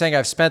 I'm saying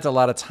I've spent a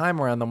lot of time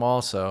around them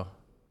also.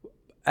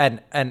 And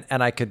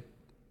I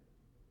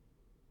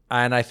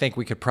think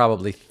we could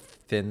probably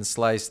thin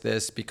slice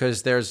this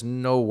because there's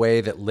no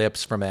way that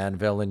Lips from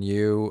Anvil and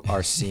you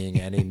are seeing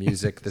any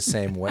music the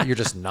same way. You're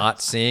just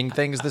not seeing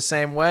things the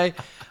same way.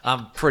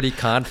 I'm pretty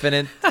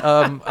confident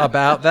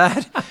about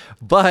that.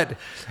 But,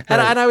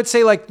 and I would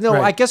say like, no,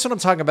 I guess what I'm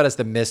talking about is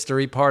the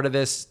mystery part of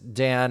this,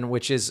 Dan,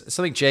 which is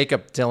something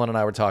Jacob Dylan and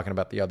I were talking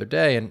about the other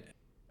day. And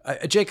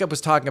Jacob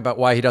was talking about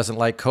why he doesn't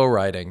like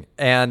co-writing,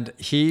 and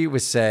he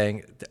was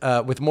saying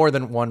with more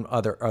than one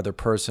other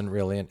person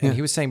really, and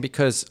he was saying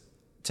because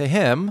to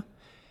him,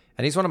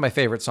 and he's one of my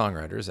favorite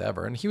songwriters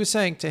ever, and he was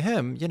saying to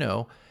him,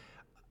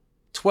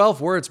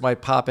 12 words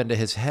might pop into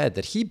his head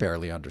that he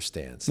barely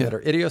understands, that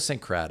are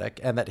idiosyncratic,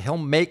 and that he'll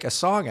make a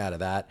song out of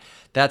that.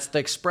 That's the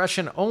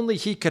expression only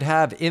he could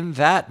have in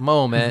that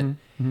moment.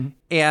 Mm-hmm.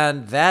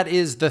 And that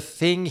is the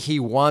thing he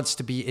wants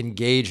to be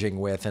engaging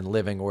with and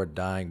living or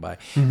dying by.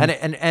 Mm-hmm.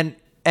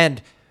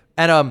 And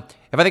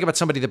if I think about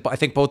somebody that I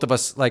think both of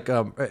us like,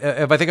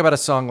 if I think about a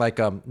song like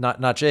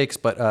not Jake's,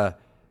 but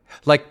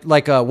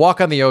like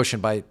 "Walk on the Ocean"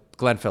 by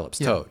Glenn Phillips,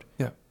 Toad.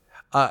 Yeah.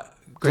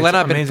 Glenn,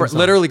 I've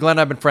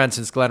been friends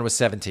since Glenn was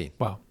 17.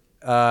 Wow.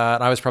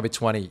 And I was probably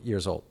 20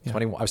 years old. Yeah.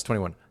 21. I was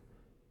 21.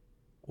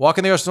 "Walk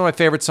on the Ocean" is one of my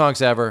favorite songs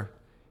ever.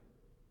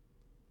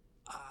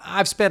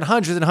 I've spent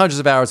hundreds and hundreds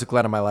of hours with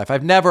Glenn in my life.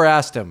 I've never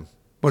asked him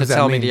to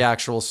tell me the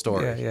actual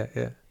story.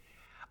 Yeah.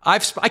 I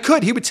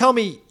could. He would tell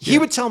me. He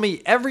would tell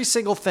me every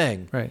single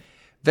thing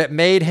that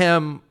made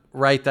him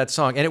write that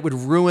song, and it would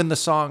ruin the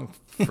song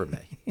for me.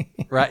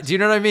 Right? Do you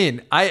know what I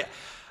mean?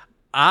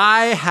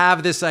 I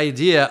have this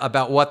idea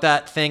about what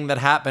that thing that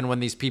happened when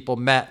these people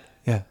met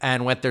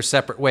and went their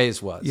separate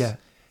ways was. Yeah.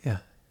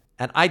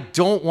 And I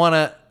don't want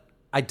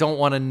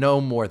to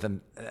know more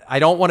than. I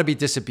don't want to be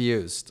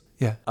disabused.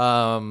 Yeah.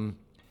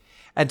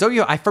 And don't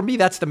you? For me,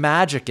 that's the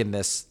magic in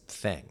this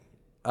thing,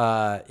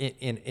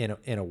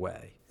 in a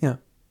way. Yeah,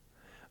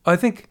 I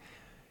think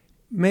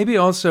maybe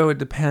also it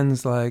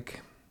depends,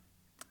 like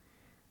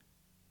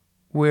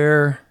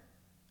where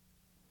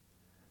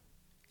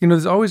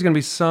there's always going to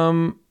be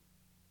some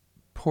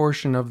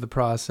portion of the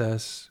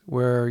process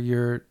where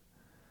you're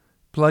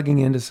plugging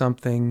into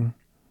something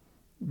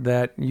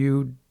that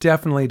you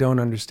definitely don't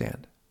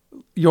understand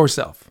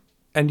yourself,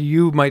 and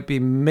you might be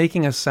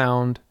making a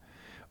sound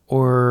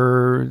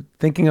or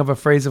thinking of a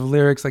phrase of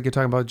lyrics like you're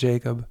talking about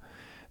Jacob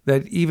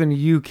that even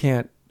you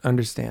can't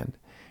understand.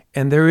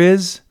 And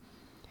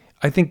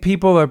I think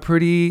people are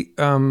pretty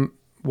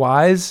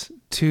wise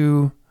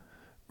to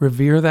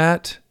revere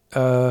that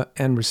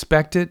and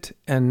respect it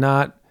and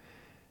not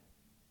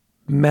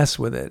mess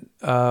with it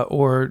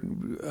or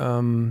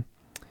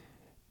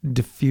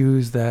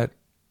diffuse that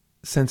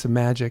sense of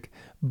magic.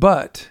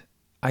 But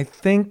I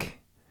think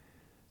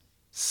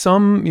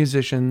some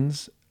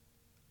musicians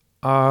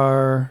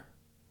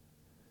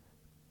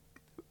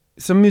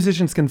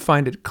can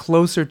find it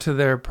closer to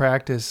their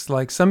practice.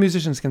 Like some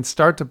musicians can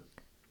start to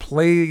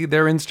play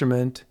their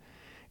instrument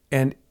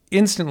and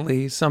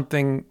instantly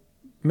something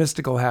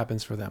mystical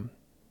happens for them.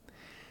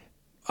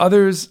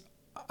 Others,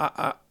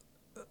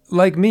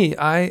 like me,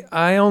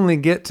 I only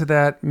get to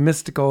that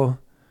mystical,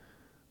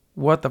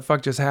 what the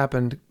fuck just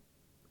happened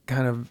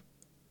kind of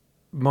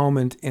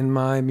moment in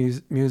my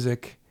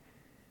music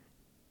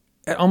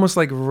at almost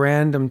like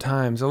random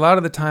times. A lot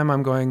of the time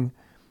I'm going,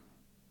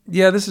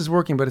 yeah, this is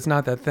working, but it's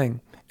not that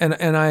thing. And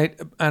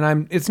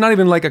I'm it's not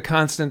even like a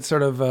constant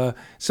sort of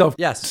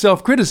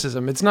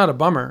self-criticism. It's not a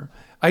bummer.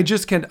 I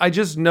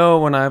just know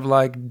when I've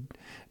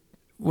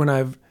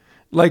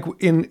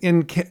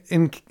in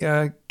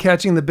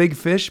Catching the Big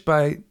Fish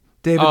by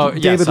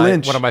David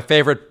Lynch. One of my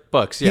favorite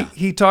books. Yeah.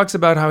 He talks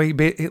about how he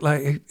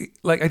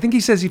I think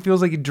he says he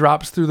feels like he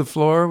drops through the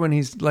floor when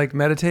he's like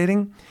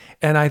meditating.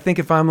 And I think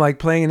if I'm like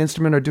playing an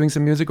instrument or doing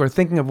some music or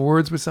thinking of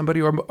words with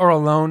somebody or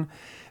alone,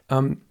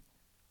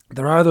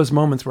 there are those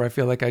moments where I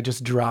feel like I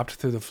just dropped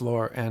through the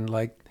floor and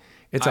like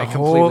it's a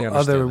whole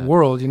other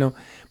world,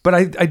 But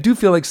I do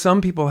feel like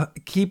some people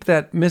keep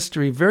that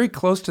mystery very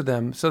close to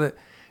them so that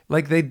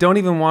like they don't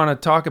even want to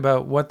talk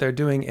about what they're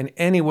doing in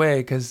any way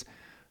because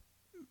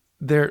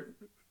they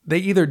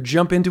either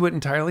jump into it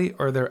entirely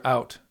or they're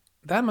out.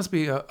 That must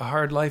be a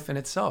hard life in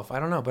itself. I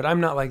don't know, but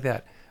I'm not like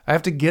that. I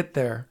have to get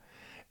there.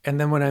 And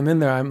then when I'm in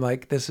there, I'm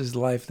like, this is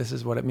life. This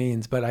is what it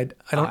means. But I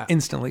don't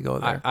instantly go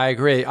there. I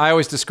agree. I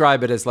always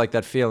describe it as like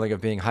that feeling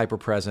of being hyper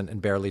present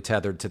and barely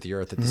tethered to the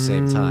earth at the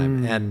same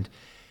time. And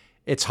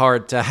it's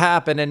hard to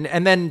happen.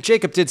 And then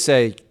Jacob did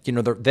say,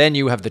 then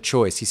you have the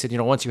choice. He said,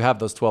 once you have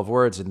those 12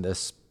 words in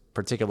this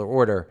particular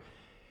order,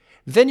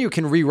 then you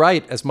can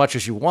rewrite as much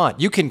as you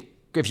want. You can,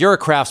 if you're a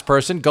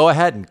craftsperson, go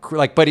ahead and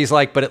but he's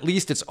like, but at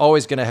least it's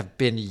always going to have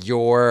been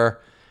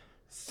your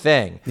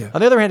thing. Yeah. On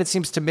the other hand, it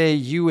seems to me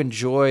you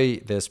enjoy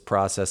this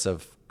process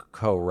of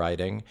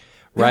co-writing,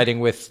 writing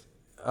with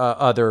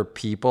other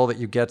people that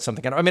you get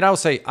something out of. I mean, I will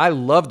say I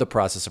love the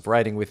process of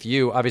writing with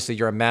you. Obviously,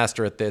 you're a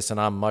master at this and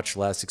I'm much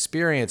less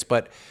experienced,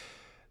 but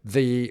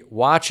the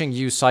watching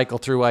you cycle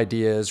through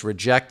ideas,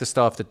 reject the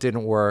stuff that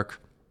didn't work,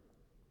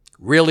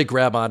 really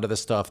grab onto the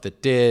stuff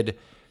that did,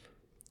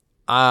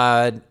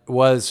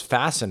 was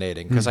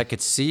fascinating because I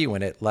could see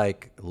when it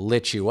like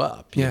lit you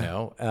up, you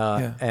know,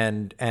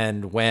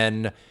 and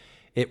when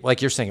it,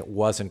 like you're saying, it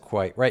wasn't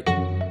quite right.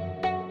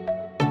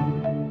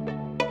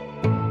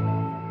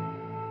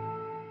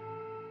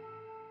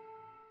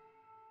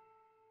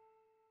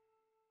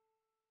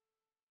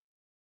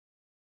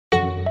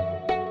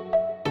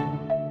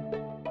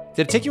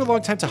 Did it take you a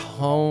long time to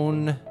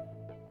hone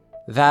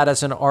that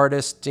as an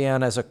artist,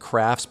 Dan, as a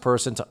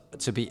craftsperson,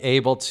 to be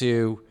able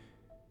to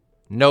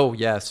no,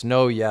 yes,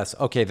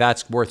 okay,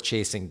 that's worth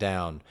chasing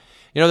down?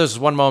 There's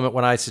one moment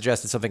when I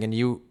suggested something and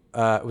you,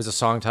 it was a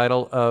song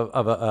title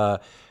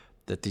of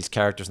that these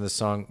characters in this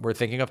song were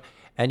thinking of,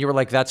 and you were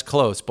like, that's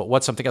close, but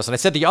what's something else? And I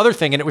said the other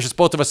thing, and it was just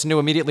both of us knew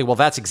immediately, well,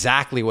 that's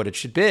exactly what it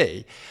should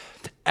be.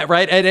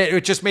 Right? And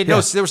it just made there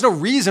was no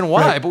reason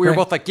why, but we were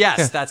both like,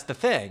 yes, that's the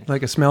thing.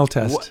 Like a smell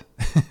test.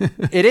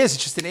 It is.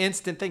 It's just an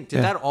instant thing.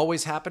 Did that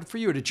always happen for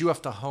you, or did you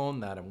have to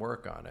hone that and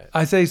work on it?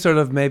 I say sort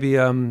of maybe,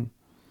 I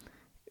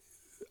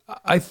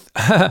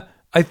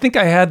think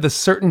I had the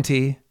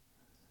certainty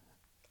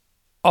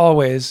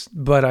always,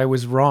 but I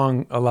was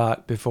wrong a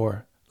lot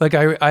before. Like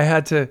I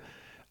had to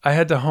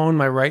hone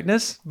my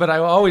rightness, but I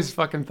always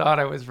fucking thought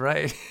I was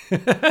right.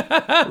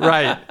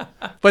 Right.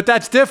 But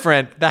that's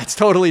different. That's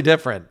totally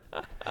different.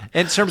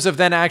 In terms of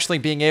then actually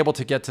being able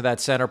to get to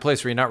that center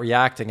place where you're not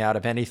reacting out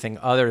of anything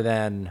other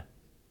than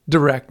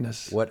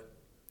directness.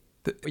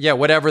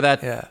 Whatever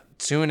that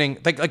tuning.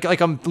 Like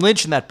I'm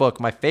Lynch in that book.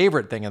 My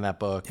favorite thing in that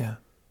book. Yeah.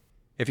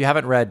 If you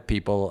haven't read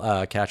People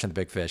Catching the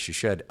Big Fish, you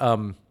should.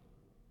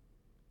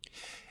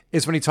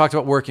 Is when he talked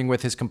about working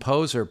with his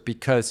composer,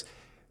 because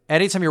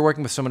anytime you're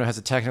working with someone who has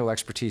a technical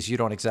expertise you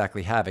don't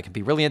exactly have, it can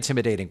be really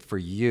intimidating for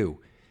you.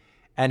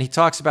 And he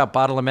talks about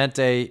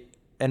Badalamenti,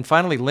 and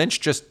finally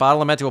Lynch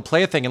Badalamenti will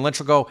play a thing and Lynch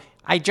will go,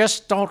 I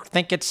just don't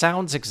think it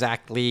sounds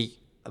exactly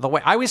the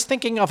way I was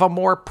thinking of, a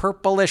more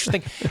purplish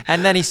thing.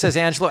 And then he says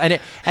Angelo, and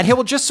he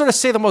will just sort of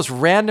say the most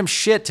random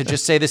shit to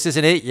just say this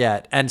isn't it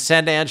yet and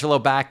send Angelo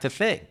back to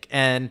think.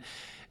 And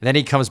then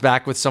he comes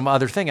back with some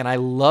other thing. And I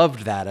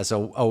loved that as a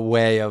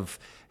way of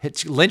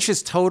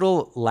Lynch's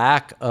total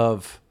lack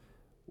of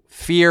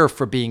fear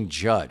for being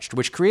judged,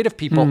 which creative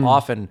people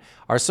often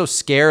are so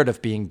scared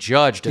of being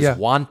judged as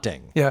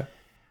wanting. Yeah.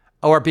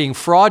 Or being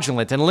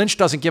fraudulent, and Lynch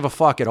doesn't give a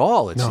fuck at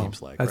all, it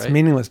seems like. That's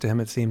meaningless to him,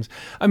 it seems.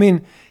 I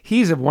mean,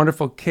 he's a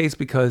wonderful case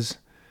because,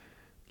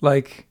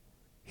 like,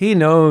 he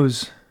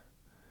knows...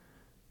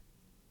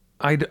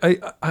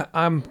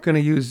 I'm going to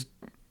use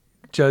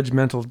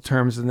judgmental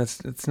terms, and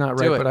it's not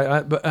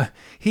right, but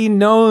he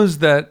knows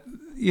that,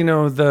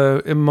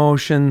 the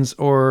emotions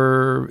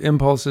or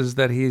impulses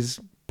that he's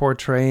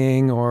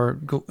portraying or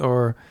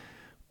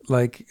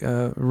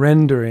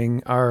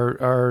rendering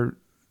are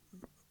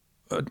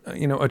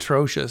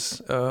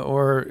atrocious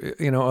or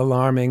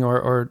alarming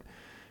or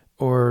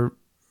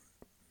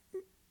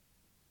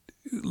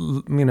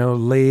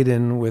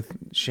laden with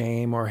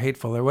shame or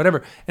hateful or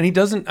whatever. And he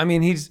doesn't. I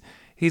mean, he's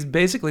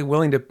basically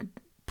willing to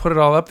put it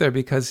all up there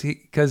because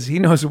he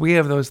knows we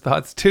have those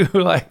thoughts too.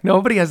 Like,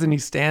 nobody has any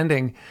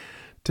standing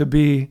to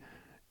be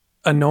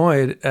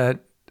annoyed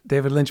at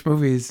David Lynch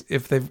movies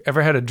if they've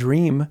ever had a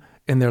dream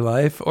in their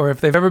life, or if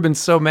they've ever been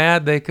so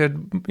mad they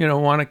could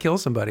want to kill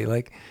somebody.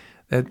 Like,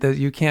 that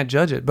you can't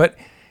judge it. But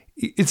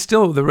it's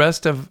still, the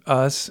rest of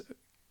us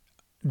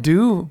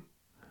do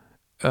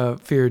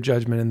fear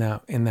judgment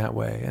in that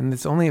way. And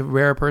it's only a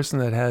rare person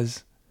that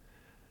has,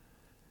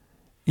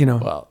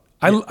 Well,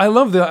 I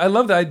love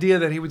the idea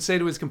that he would say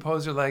to his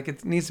composer, like,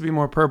 it needs to be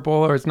more purple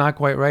or it's not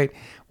quite right.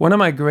 One of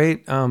my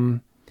great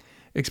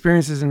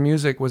experiences in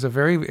music was a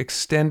very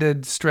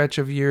extended stretch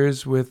of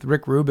years with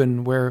Rick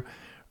Rubin, where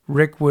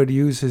Rick would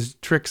use his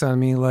tricks on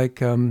me, like,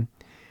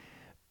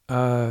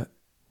 the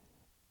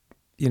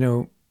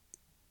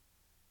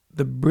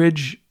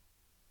bridge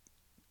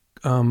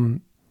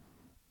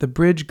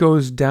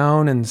goes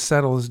down and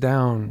settles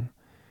down.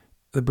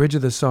 The bridge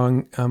of the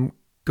song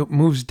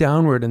moves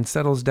downward and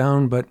settles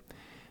down, but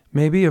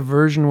maybe a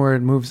version where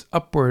it moves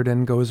upward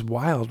and goes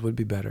wild would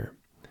be better.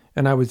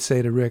 And I would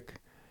say to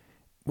Rick,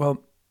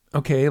 well,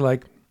 okay,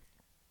 like,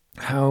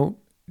 do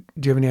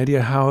you have any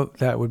idea how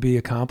that would be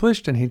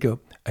accomplished? And he'd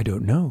go, I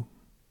don't know.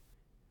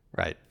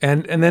 Right.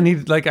 And then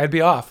I'd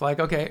be off. Like,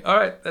 okay, all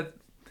right.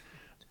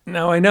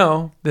 Now I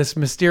know this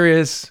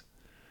mysterious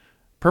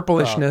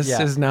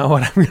purplishness is now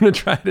what I'm going to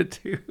try to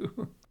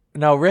do.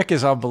 No, Rick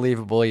is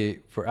unbelievably.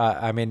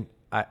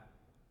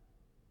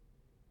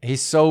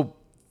 He's so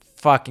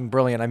fucking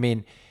brilliant. I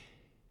mean,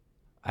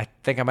 I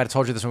think I might have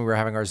told you this when we were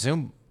having our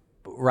Zoom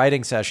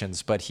writing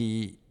sessions, but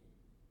he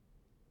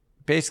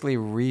basically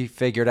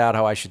refigured out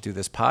how I should do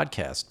this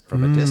podcast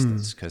from a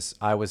distance, because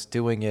I was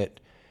doing the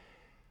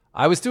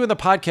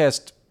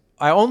podcast.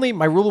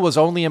 My rule was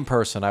only in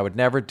person. I would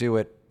never do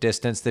it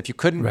distance. If you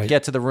couldn't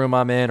get to the room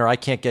I'm in, or I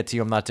can't get to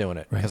you, I'm not doing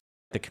it, because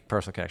the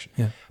personal connection.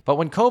 Yeah. But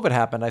when COVID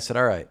happened, I said,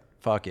 all right,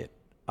 fuck it.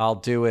 I'll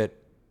do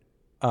it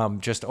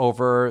just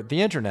over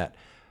the internet.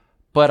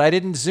 But I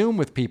didn't Zoom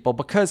with people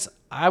because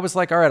I was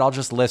like, all right, I'll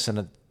just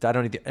listen. I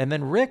don't need and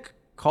then Rick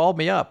called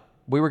me up.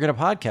 We were going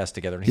to podcast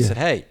together, and he said,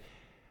 hey,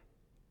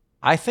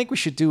 I think we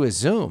should do a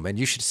Zoom, and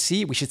we should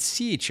see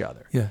each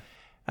other. Yeah.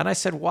 And I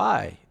said,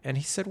 why? And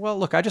he said, well,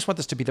 look, I just want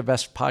this to be the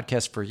best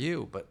podcast for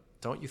you, but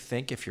don't you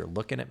think if you're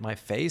looking at my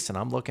face and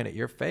I'm looking at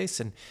your face,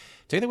 and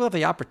do you think we'll have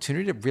the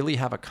opportunity to really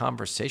have a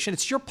conversation?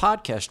 It's your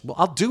podcast. Well,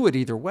 I'll do it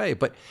either way.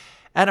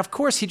 And of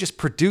course, he just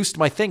produced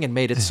my thing and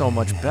made it so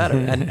much better.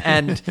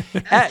 And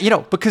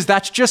because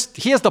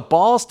he has the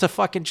balls to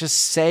fucking just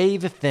say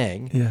the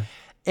thing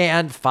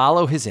and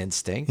follow his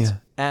instincts. Yeah.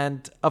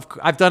 And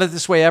I've done it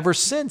this way ever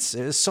since.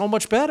 It's so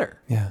much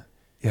better. Yeah.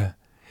 Yeah.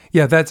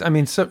 Yeah.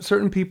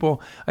 Certain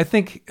people, I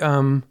think,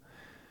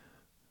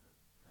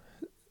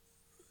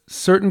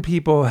 certain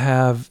people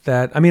have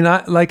that. I mean,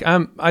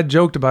 I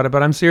joked about it,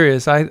 but I'm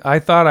serious. I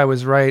thought I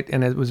was right,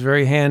 and it was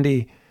very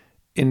handy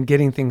in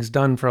getting things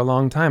done for a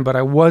long time, but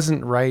I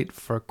wasn't right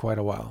for quite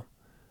a while.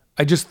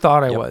 I just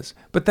thought I was.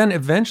 But then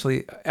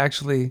eventually,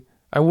 actually,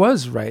 I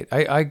was right.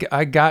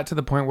 I got to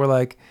the point where,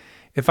 like,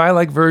 if I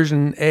like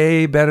version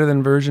A better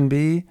than version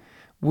B,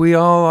 we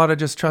all ought to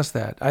just trust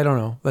that. I don't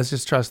know. Let's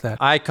just trust that.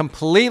 I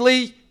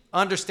completely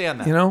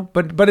understand that.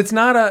 But it's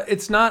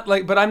not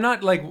like, but I'm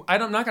not like,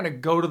 I'm not going to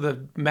go to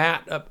the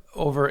mat up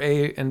over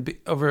A and B,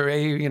 over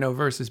A,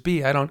 versus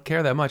B. I don't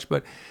care that much,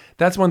 but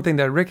that's one thing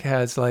that Rick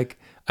has, like,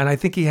 and I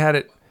think he had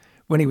it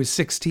when he was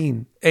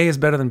 16. A is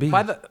better than B.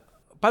 By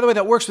the way,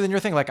 that works within your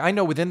thing. Like, I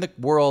know within the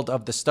world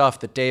of the stuff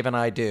that Dave and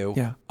I do,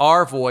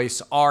 our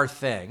voice, our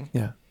thing.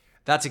 Yeah.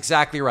 That's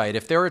exactly right.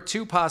 If there are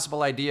two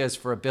possible ideas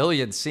for a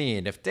billion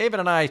scene, if David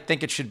and I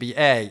think it should be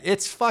A,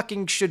 it's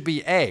fucking should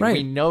be A. Right.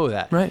 We know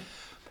that. Right.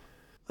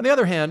 On the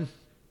other hand,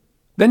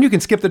 then you can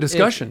skip the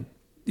discussion.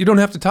 You don't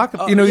have to talk.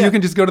 You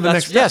can just go to the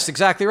next step. Yes,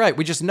 exactly right.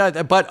 We just know.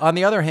 But on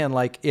the other hand,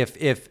 like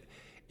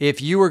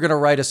if you were going to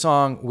write a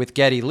song with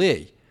Geddy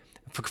Lee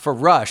for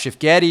Rush, if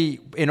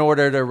Geddy, in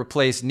order to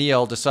replace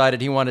Neil,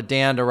 decided he wanted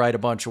Dan to write a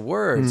bunch of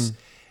words,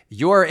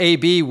 your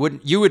AB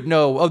would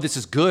know, oh, this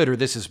is good or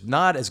this is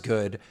not as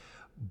good.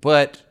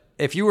 But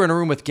if you were in a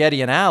room with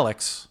Geddy and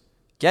Alex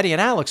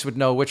would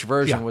know which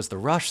version was the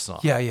Rush song.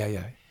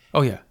 Yeah.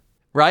 Oh, yeah.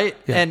 Right?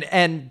 Yeah.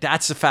 And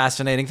that's a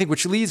fascinating thing,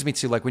 which leads me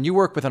to, like, when you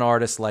work with an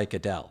artist like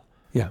Adele.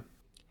 Yeah.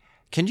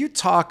 Can you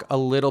talk a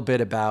little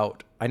bit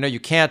about, I know you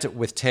can't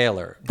with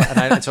Taylor,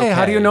 and it's okay. Hey,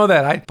 how do you know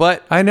that?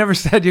 I never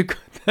said you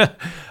could.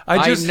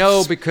 I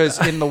know because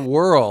in the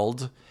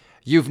world,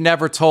 you've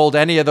never told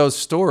any of those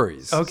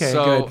stories. Okay,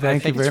 so good. Thank you very much. I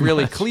think it's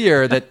really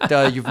clear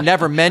that you've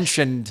never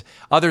mentioned,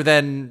 other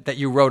than that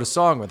you wrote a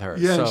song with her.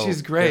 Yeah, so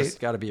she's great. There's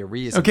got to be a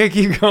reason. Okay,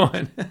 keep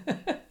going.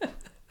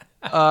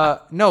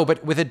 No,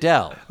 but with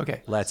Adele,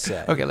 let's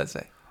say. Okay, let's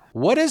say.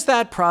 What is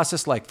that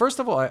process like? First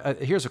of all,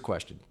 here's a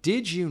question.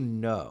 Did you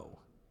know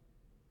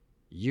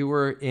you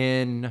were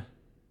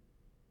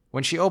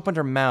when she opened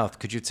her mouth,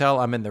 could you tell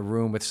I'm in the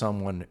room with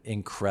someone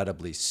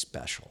incredibly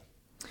special?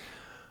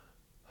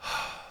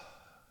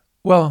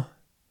 Well,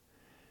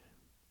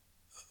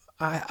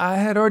 I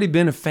had already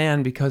been a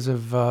fan because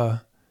of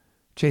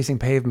Chasing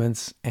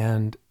Pavements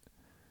and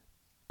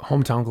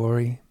Hometown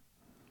Glory.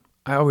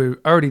 I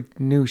already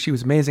knew she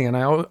was amazing, and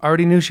I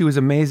already knew she was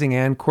amazing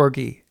and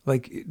quirky.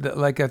 Like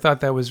I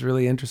thought that was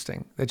really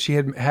interesting, that she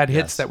had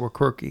hits that were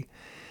quirky.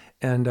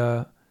 And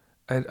I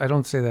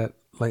don't say that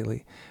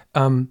lightly.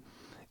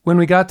 When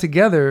we got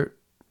together,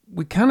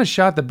 we kind of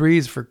shot the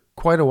breeze for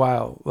quite a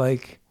while.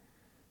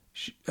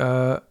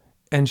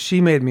 And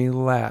she made me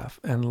laugh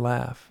and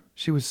laugh.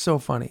 She was so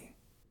funny.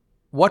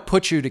 What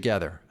put you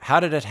together? How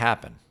did it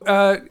happen?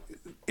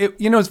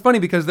 It's funny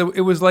because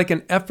it was like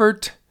an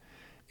effort.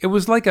 It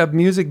was like a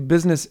music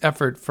business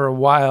effort for a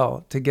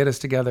while to get us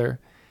together,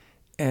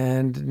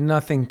 and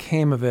nothing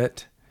came of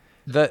it.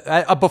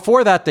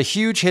 Before that, the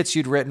huge hits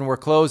you'd written were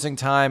Closing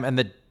Time and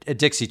the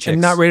Dixie Chicks.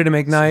 And Not Ready to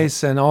Make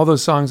Nice, and all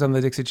those songs on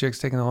the Dixie Chicks,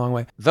 Taking a Long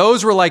Way.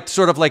 Those were like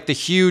sort of like the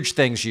huge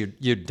things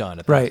you'd done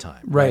at that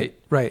time.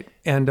 Right.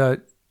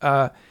 And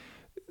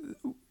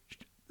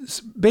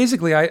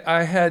basically,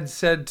 I had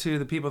said to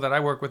the people that I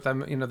work with,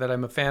 that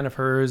I'm a fan of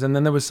hers, and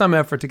then there was some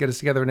effort to get us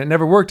together, and it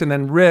never worked. And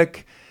then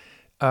Rick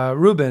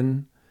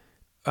Rubin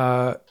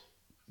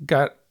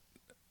got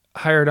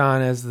hired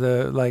on as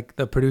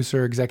the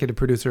producer, executive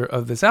producer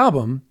of this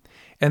album,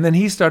 And then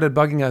he started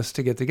bugging us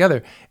to get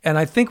together. And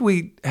I think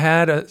we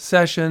had a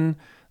session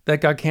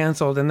that got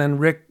canceled. And then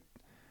Rick,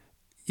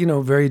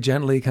 very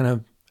gently kind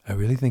of, I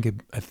really think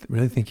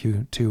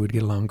you two would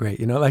get along great.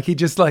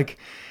 Like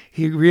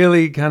he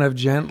really kind of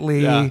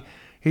gently,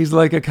 he's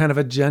like a kind of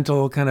a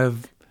gentle kind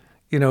of,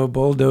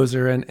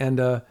 bulldozer.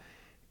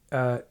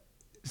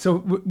 So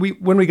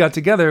when we got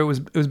together, it was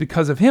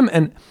because of him.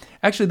 And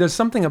actually there's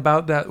something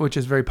about that which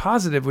is very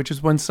positive, which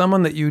is when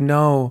someone that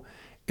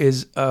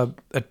is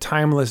a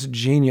timeless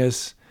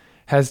genius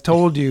has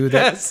told you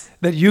that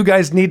that you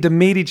guys need to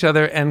meet each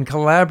other and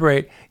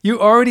collaborate,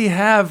 you already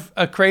have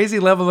a crazy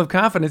level of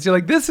confidence. You're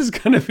like, this is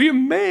going to be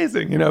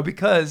amazing,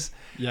 because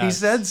he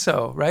said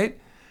so, right?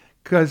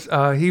 Because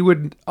he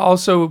would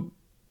also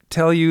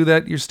tell you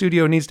that your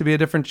studio needs to be a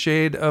different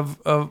shade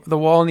of the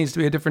wall needs to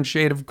be a different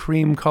shade of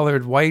cream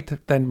colored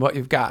white than what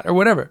you've got or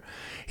whatever.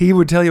 He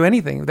would tell you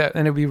anything and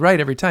it'd be right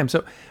every time.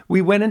 So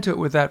we went into it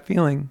with that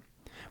feeling.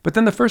 But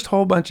then the first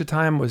whole bunch of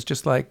time was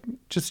just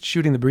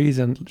shooting the breeze,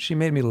 and she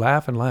made me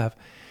laugh and laugh.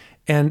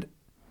 And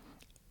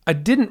I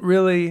didn't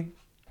really,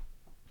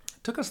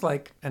 it took us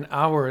like an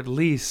hour at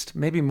least,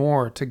 maybe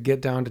more, to get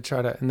down to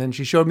try to, and then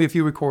she showed me a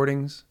few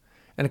recordings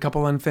and a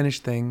couple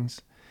unfinished things.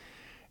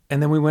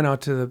 And then we went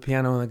out to the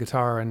piano and the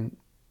guitar, and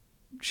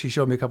she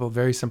showed me a couple of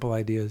very simple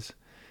ideas.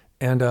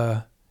 And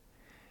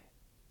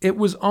it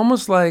was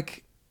almost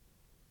like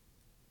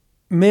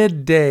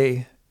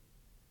midday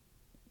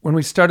when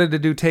we started to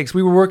do takes.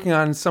 We were working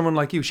on Someone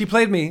Like You. She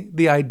played me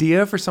the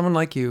idea for Someone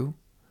Like You,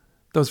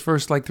 those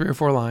first like 3 or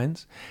 4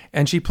 lines,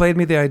 and she played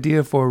me the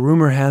idea for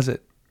Rumor Has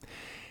It.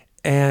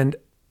 And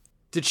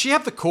did she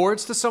have the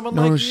chords to Someone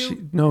Like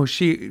You?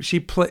 She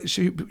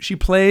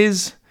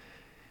plays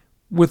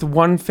with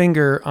one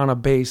finger on a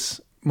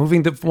bass,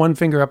 moving the one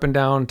finger up and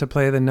down to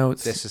play the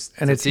notes. This is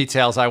the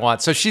details I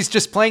want. So she's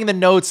just playing the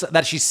notes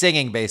that she's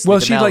singing, basically.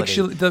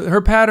 Well,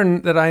 her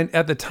pattern that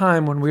at the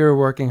time when we were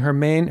working,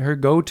 her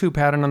go-to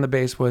pattern on the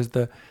bass was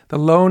the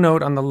low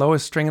note on the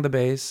lowest string of the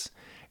bass,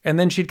 and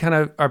then she'd kind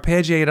of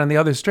arpeggiate on the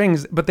other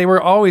strings, but they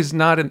were always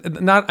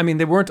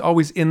they weren't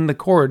always in the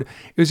chord.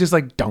 It was just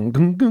like dong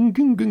dong dong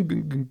dong dong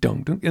dong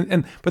dong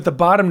dong, but the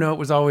bottom note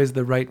was always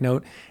the right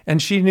note,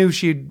 and she knew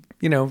she'd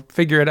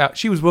figure it out.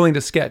 She was willing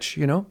to sketch,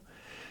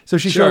 So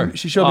she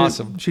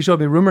showed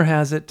me Rumor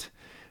Has It,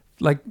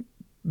 like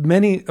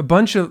a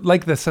bunch of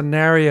like the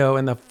scenario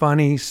and the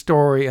funny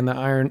story and the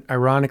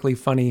ironically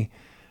funny,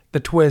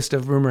 the twist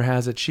of Rumor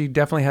Has It. She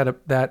definitely had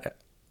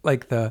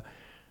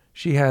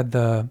she had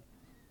the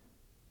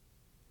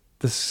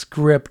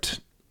script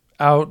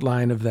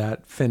outline of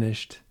that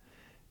finished.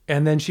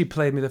 And then she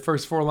played me the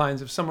first 4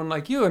 lines of Someone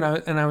Like You. And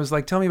I was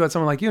like, tell me about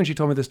Someone Like You. And she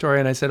told me the story.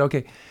 And I said,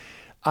 okay,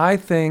 I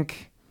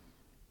think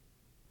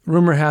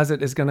Rumor Has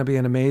It is going to be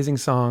an amazing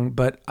song,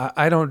 but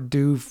I don't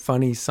do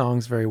funny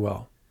songs very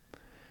well.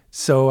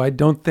 So I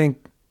don't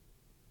think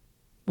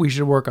we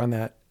should work on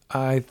that.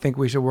 I think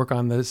we should work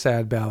on the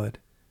sad ballad.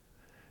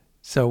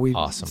 So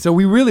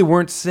we really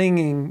weren't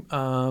singing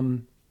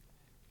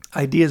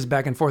ideas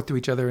back and forth to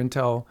each other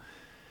until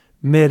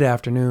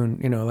mid-afternoon,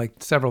 like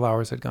several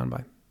hours had gone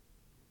by.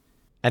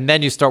 And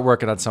then you start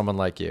working on Someone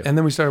Like You. And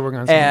then we started working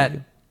on Someone Like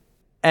You.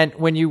 And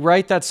when you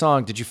write that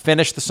song, did you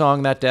finish the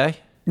song that day?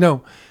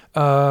 No.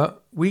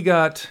 We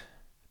got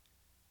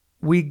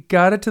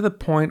it to the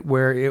point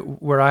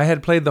where I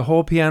had played the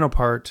whole piano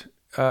part,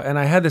 and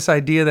I had this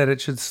idea that it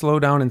should slow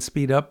down and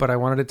speed up, but I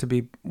wanted it to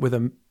be with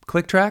a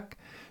click track.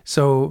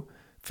 So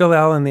Phil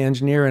Allen, the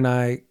engineer, and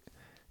I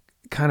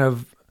kind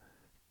of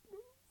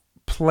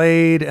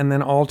played and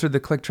then altered the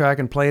click track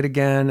and played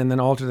again and then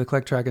altered the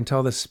click track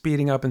until the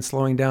speeding up and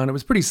slowing down. It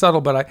was pretty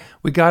subtle, but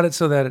we got it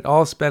so that it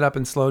all sped up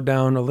and slowed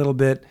down a little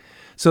bit,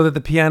 so that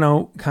the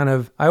piano kind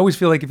of, I always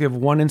feel like if you have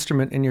one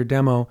instrument in your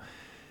demo,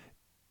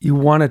 you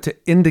want it to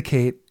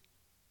indicate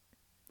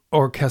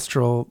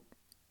orchestral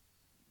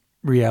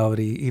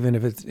reality, even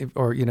if it's,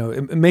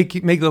 make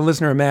the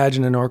listener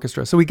imagine an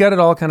orchestra. So we got it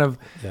all kind of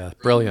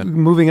brilliant,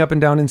 moving up and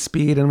down in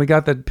speed, and we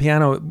got the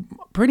piano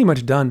pretty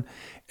much done.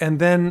 And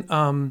then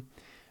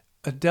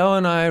Adele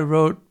and I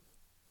wrote,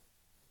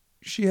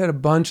 she had a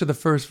bunch of the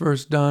first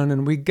verse done,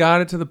 and we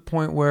got it to the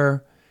point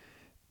where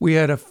we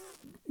had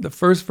the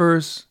first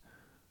verse,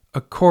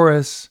 a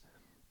chorus,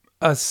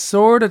 a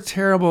sort of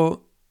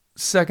terrible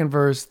second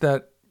verse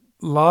that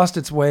lost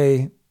its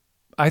way,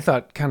 I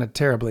thought, kind of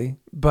terribly,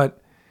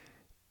 but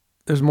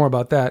there's more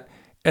about that.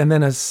 And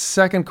then a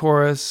second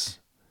chorus,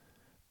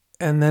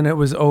 and then it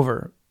was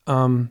over.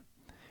 And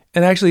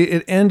actually,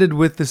 it ended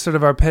with this sort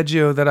of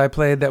arpeggio that I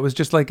played that was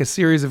just like a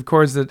series of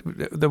chords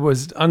that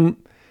was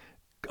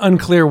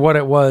unclear what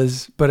it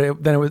was,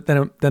 but then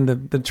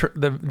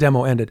the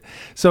demo ended.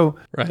 So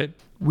right,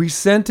 we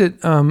sent it.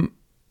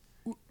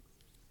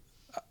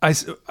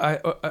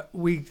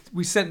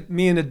 We sent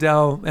me and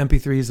Adele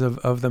MP3s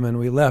of them, and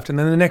we left. And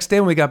then the next day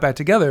when we got back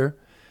together,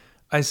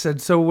 I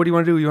said, "So what do you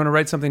want to do? You want to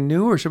write something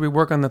new, or should we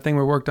work on the thing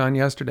we worked on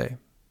yesterday?"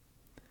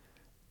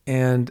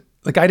 And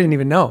like I didn't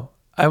even know.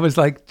 I was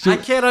like, I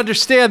can't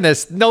understand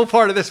this. No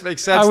part of this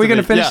makes sense. Are we going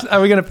to finish? Yeah.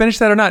 Are we going to finish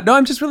that or not? No,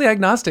 I'm just really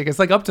agnostic. It's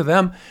like up to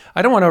them.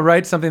 I don't want to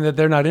write something that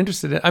they're not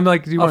interested in. I'm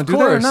like, do you want to do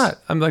that or not?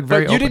 I'm like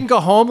very. But you didn't go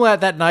home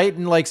that night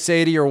and like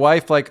say to your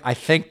wife, like, I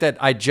think that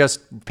I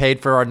just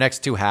paid for our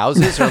next 2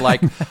 houses, or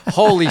like,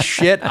 holy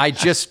shit, I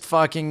just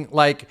fucking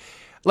like.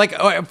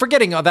 I'm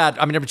forgetting all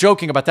that. I mean, I'm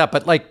joking about that,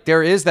 but like,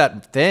 there is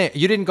that thing.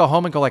 You didn't go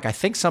home and go like, I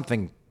think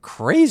something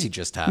crazy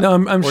just happened. No,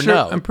 I'm sure.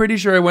 No? I'm pretty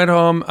sure I went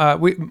home.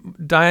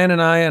 Diane and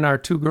I and our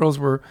 2 girls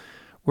were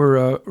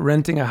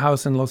renting a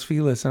house in Los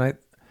Feliz, and I'm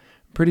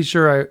pretty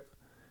sure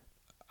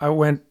I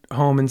went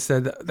home and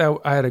said that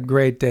I had a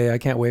great day. I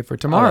can't wait for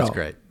tomorrow. Oh, that's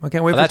great. I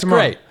can't wait for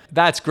tomorrow.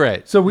 That's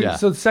great. So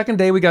so the second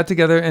day we got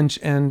together,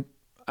 and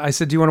I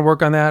said, do you want to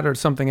work on that or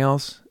something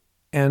else?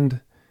 And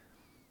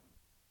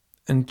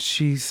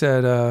she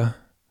said,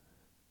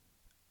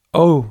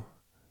 oh,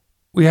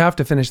 we have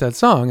to finish that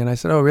song. And I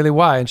said, oh, really?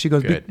 Why? And she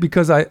goes,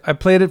 because I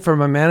played it for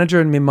my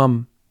manager and my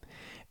mom.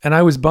 And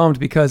I was bummed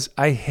because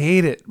I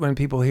hate it when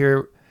people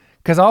hear,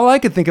 because all I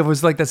could think of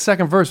was like the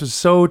second verse was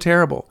so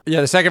terrible.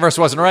 Yeah, the second verse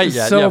wasn't right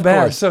yet. So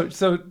bad.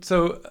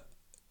 So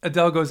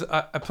Adele goes,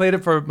 I played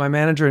it for my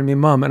manager and my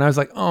mom. And I was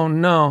like, oh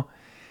no.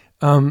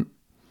 And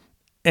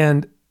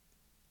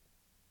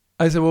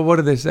I said, well, what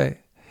did they say?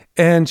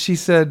 And she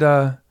said,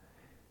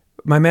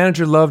 my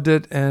manager loved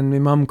it and my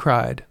mom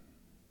cried.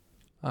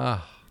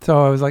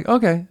 So I was like,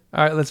 okay,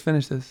 all right, let's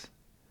finish this.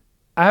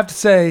 I have to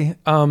say,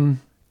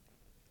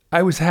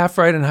 I was half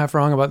right and half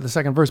wrong about the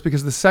second verse,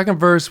 because the second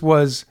verse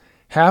was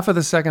half of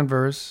the second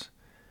verse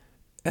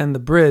and the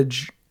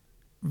bridge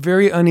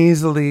very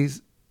uneasily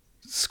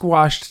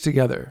squashed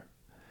together.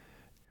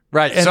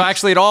 Right. And so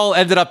actually it all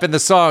ended up in the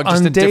song,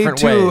 just in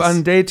different ways.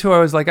 On day 2, I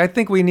was like, I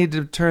think we need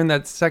to turn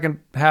that second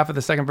half of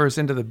the second verse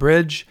into the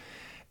bridge.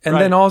 And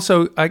then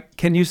also,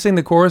 can you sing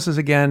the choruses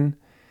again?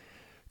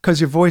 Because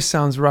your voice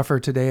sounds rougher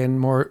today and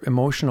more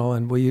emotional.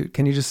 And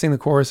can you just sing the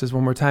choruses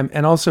one more time?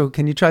 And also,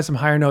 can you try some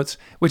higher notes,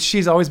 which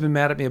she's always been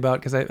mad at me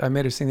about, because I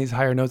made her sing these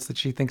higher notes that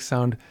she thinks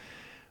sound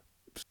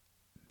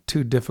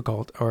too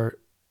difficult or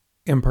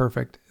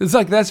imperfect. It's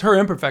like, that's her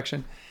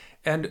imperfection.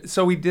 And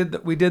so we did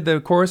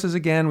the choruses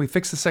again. We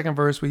fixed the second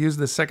verse. We used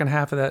the second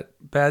half of that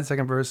bad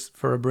second verse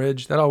for a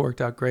bridge. That all worked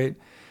out great.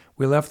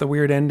 We left the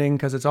weird ending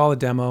because it's all a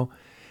demo.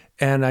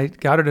 And I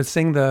got her to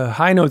sing the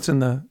high notes in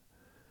the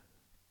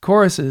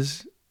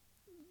choruses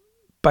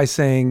by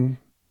saying,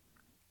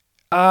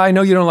 I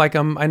know you don't like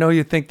them. I know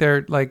you think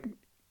they're like,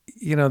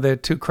 they're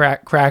too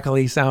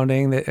crackly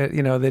sounding.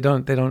 That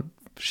they don't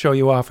show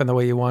you off in the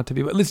way you want to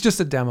be. But it's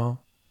just a demo.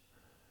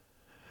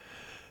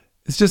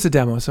 It's just a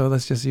demo, so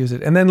let's just use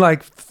it. And then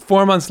like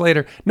 4 months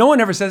later, no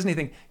one ever says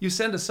anything. You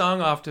send a song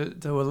off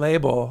to a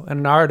label and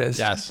an artist.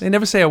 Yes. They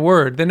never say a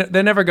word.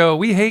 They never go,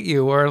 we hate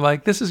you, or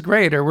like, this is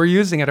great, or we're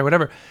using it, or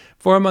whatever.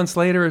 4 months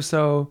later or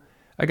so,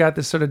 I got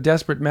this sort of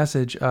desperate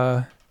message.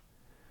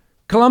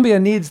 Columbia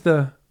needs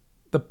the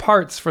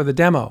parts for the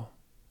demo.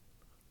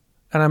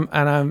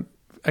 And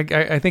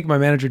I think my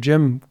manager,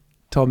 Jim,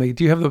 told me,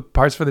 do you have the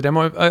parts for the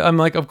demo? I'm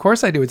like, of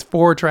course I do. It's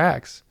 4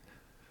 tracks.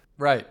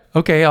 Right.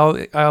 Okay,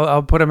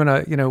 I'll put them in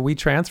a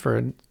WeTransfer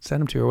and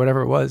send them to you, or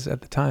whatever it was at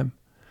the time.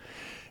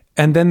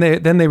 And then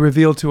they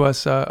revealed to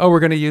us, we're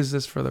going to use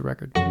this for the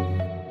record.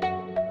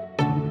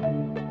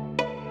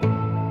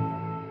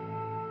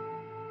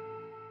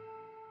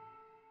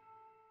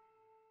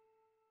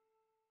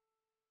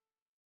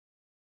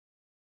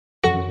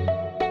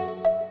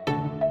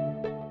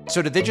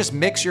 So did they just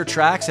mix your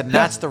tracks and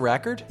that's the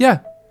record? Yeah.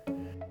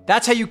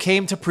 That's how you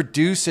came to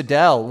produce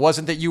Adele.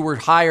 Wasn't that you were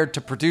hired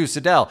to produce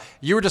Adele.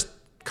 You were just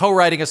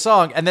co-writing a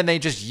song, and then they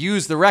just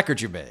used the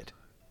record you made.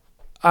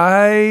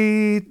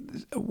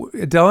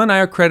 Adele and I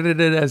are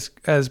credited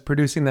as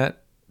producing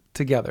that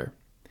together.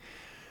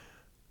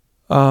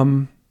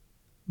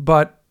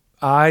 But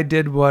I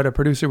did what a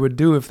producer would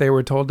do if they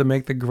were told to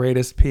make the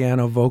greatest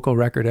piano vocal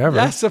record ever.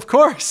 Yes, of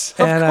course.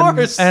 Of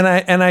course.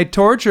 And I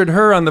tortured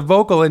her on the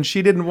vocal, and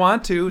she didn't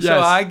want to,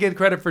 so I get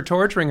credit for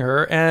torturing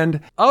her.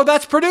 And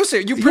that's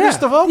producing. You produced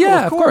the vocal,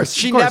 yeah, of course.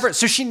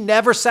 She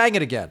never sang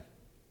it again.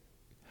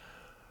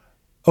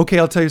 Okay,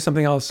 I'll tell you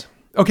something else.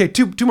 Okay,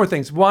 two more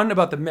things. One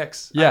about the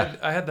mix. Yeah.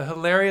 I had the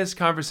hilarious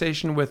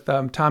conversation with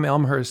Tom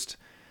Elmhurst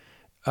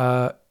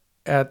at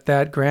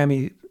that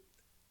Grammy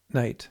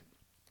night.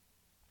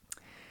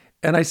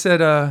 And I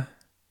said,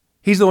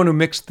 he's the one who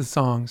mixed the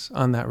songs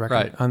on that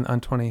record, right,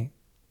 on 21.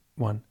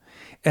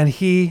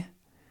 And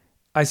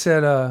I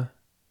said,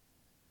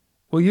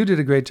 well, you did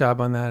a great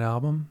job on that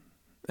album.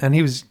 And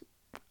he was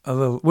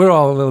we're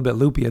all a little bit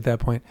loopy at that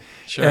point.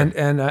 Sure.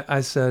 And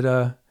I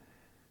said,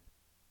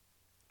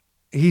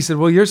 he said,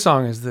 well, your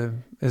song is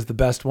the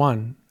best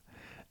one.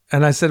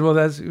 And I said, well,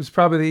 it was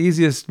probably the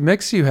easiest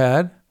mix you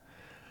had.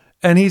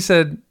 And he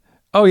said,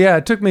 oh yeah,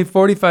 it took me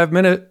 45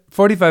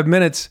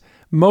 minutes.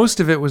 Most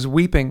of it was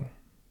weeping.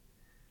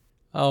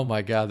 Oh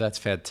my God, that's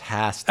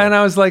fantastic. And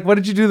I was like, what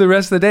did you do the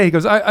rest of the day? He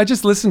goes, I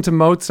just listened to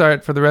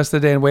Mozart for the rest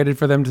of the day and waited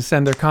for them to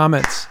send their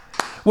comments.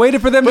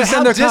 Waited for them to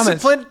send their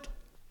comments.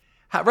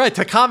 Right,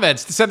 to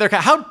comments, to send their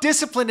comments. How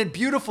disciplined and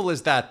beautiful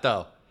is that,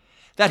 though?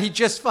 that he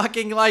just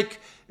fucking like,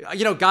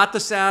 got the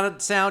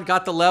sound,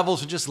 got the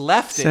levels, and just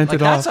left it. Sent like it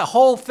that's off. a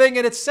whole thing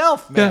in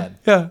itself, man.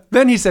 Yeah.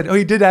 Then he said,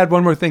 he did add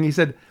one more thing. He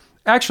said,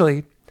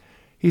 actually,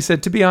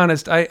 to be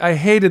honest, I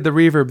hated the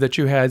reverb that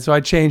you had, so I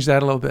changed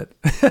that a little bit.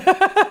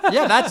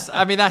 Yeah, that's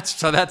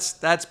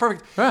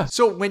perfect. Yeah.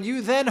 So when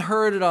you then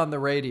heard it on the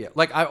radio,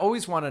 like I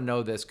always want to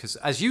know this, because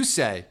as you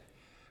say,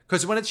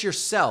 because when it's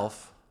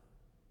yourself,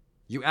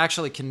 you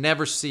actually can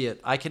never see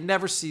it. I can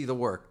never see the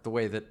work the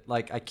way that,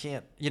 like, I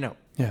can't,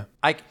 Yeah.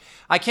 I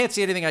can't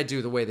see anything I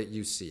do the way that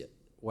you see it,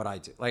 what I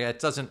do. Like, it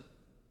doesn't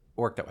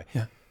work that way.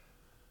 Yeah.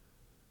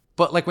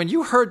 But like when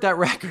you heard that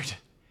record,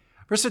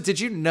 first of all, did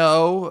you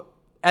know?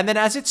 And then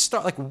as it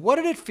started, like, what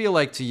did it feel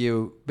like to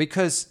you?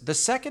 Because the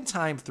second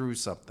time through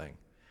something,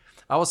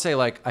 I will say,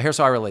 like, here's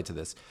how I relate to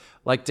this.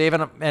 Like Dave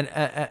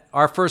and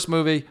our first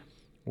movie,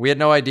 we had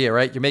no idea,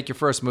 right? You make your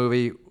first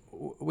movie,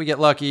 we get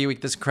lucky, we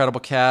get this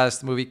incredible cast,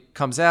 the movie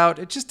comes out,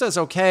 it just does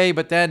okay,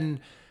 but then,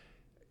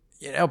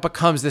 it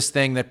becomes this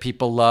thing that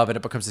people love, and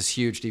it becomes this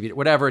huge DVD,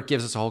 whatever, it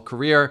gives us a whole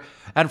career.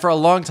 And for a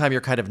long time,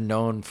 you're kind of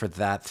known for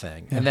that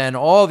thing. Yeah. And then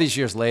all these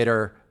years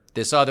later,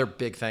 this other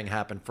big thing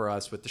happened for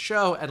us with the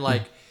show, and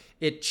like,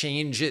 it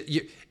changed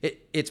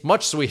it's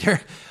much sweeter.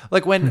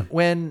 Like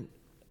when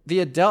the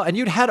Adele, and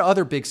you'd had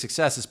other big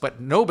successes, but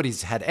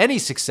nobody's had any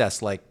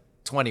success like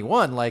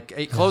 21.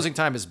 Like Closing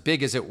Time, as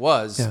big as it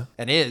was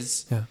and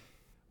is,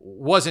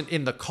 wasn't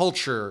in the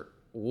culture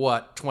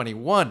what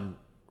 21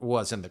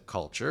 was in the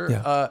culture.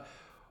 Yeah.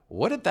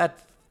 What did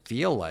that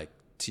feel like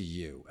to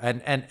you?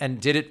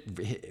 And did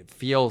it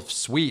feel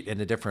sweet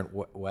in a different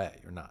way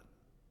or not?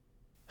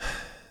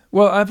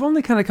 Well, I've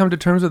only kind of come to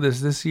terms with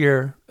this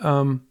year,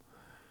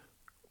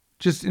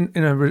 just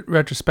in a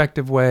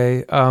retrospective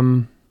way.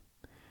 When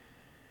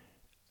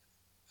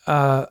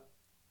I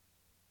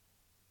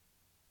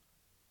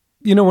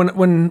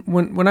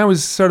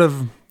was sort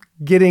of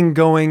getting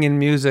going in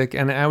music,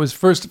 and I was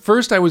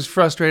first I was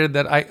frustrated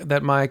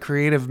that my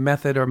creative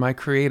method or my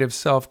creative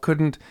self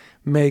couldn't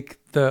make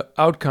the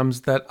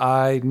outcomes that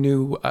I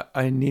knew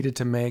I needed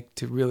to make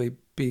to really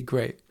be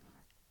great.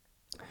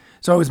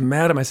 So I was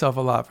mad at myself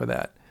a lot for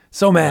that.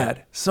 So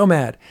mad.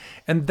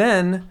 And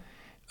then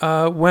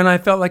when I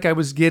felt like I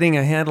was getting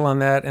a handle on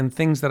that and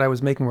things that I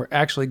was making were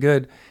actually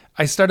good,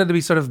 I started to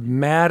be sort of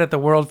mad at the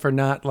world for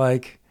not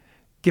like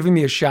giving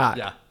me a shot.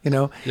 Yeah.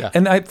 Yeah.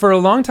 And for a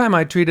long time,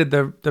 I treated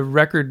the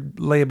record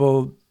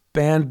label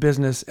band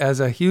business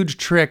as a huge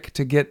trick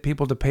to get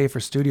people to pay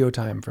for studio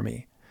time for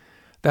me.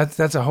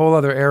 That's a whole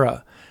other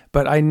era.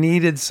 But I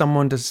needed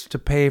someone to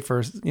pay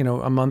for,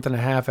 a month and a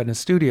half in a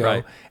studio.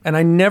 Right. And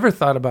I never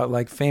thought about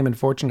like fame and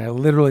fortune. I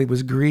literally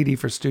was greedy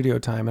for studio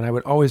time. And I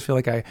would always feel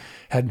like I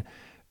had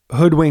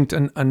hoodwinked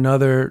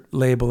another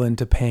label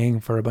into paying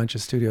for a bunch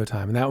of studio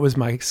time. And that was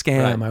my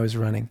scam I was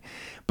running.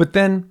 But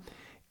then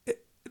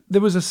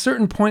there was a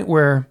certain point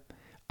where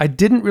I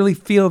didn't really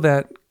feel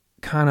that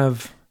kind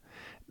of,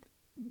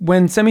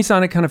 when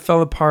Semisonic kind of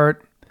fell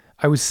apart,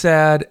 I was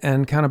sad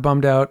and kind of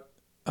bummed out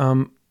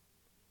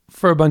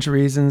for a bunch of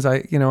reasons.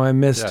 I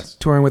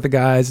missed touring with the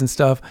guys and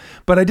stuff,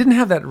 but I didn't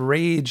have that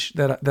rage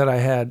that I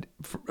had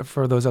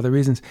for those other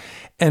reasons.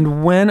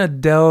 And when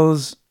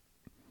Adele's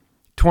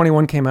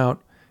 21 came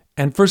out,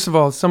 and first of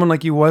all, Someone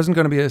Like You wasn't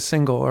going to be a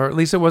single, or at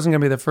least it wasn't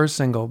going to be the first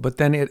single, but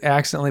then it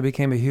accidentally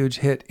became a huge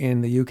hit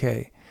in the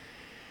UK.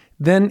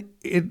 Then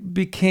it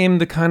became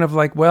the kind of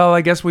like, well, I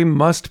guess we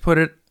must put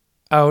it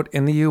out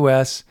in the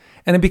US.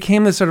 And it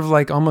became this sort of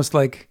like, almost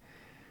like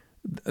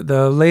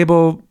the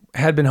label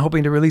had been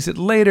hoping to release it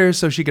later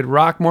so she could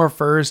rock more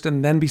first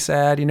and then be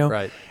sad,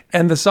 Right.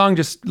 And the song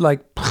just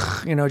like,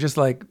 just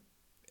like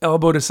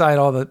elbowed aside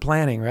all the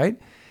planning, right?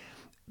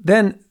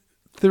 Then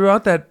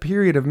throughout that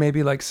period of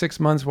maybe like 6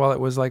 months while it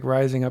was like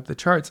rising up the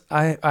charts,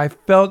 I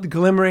felt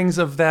glimmerings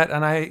of that,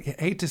 and I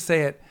hate to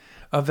say it,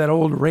 of that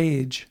old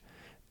rage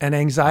and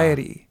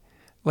anxiety.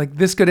 Like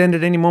this could end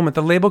at any moment.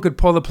 The label could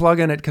pull the plug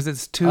on it because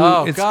it's too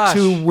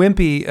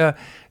wimpy.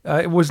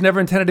 It was never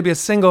intended to be a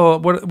single.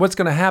 What's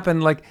going to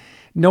happen? Like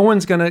no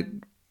one's going to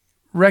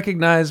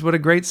recognize what a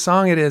great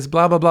song it is,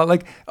 blah, blah, blah.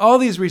 Like all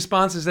these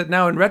responses that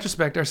now in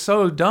retrospect are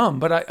so dumb,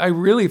 but I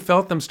really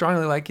felt them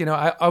strongly. Like,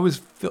 I was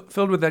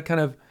filled with that kind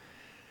of,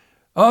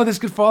 this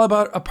could fall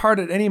apart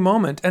at any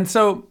moment. And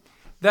so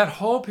that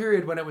whole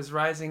period when it was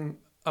rising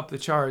up the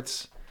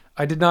charts,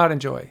 I did not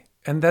enjoy.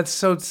 And that's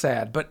so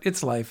sad, but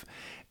it's life.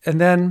 And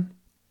then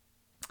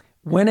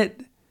when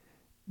it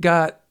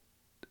got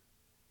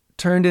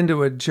turned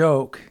into a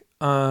joke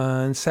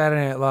on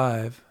Saturday Night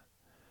Live,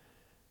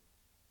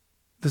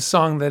 the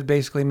song that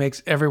basically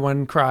makes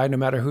everyone cry no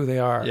matter who they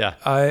are. Yeah.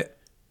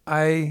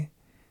 I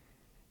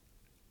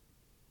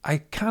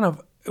kind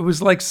of, it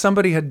was like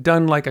somebody had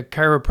done like a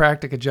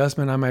chiropractic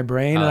adjustment on my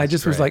brain. And I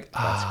just was like,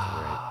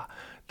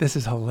 this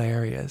is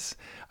hilarious.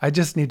 I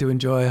just need to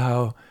enjoy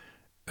how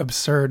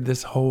absurd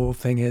this whole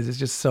thing is. It's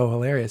just so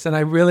hilarious. And I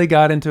really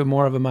got into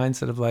more of a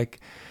mindset of like,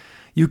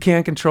 you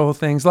can't control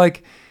things.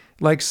 Like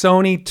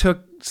Sony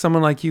took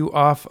Someone Like You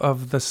off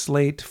of the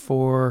slate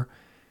for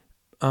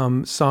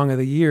Song of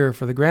the Year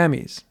for the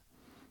Grammys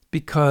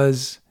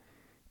because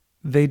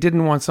they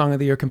didn't want Song of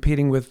the Year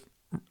competing with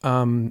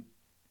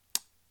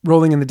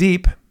Rolling in the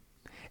Deep,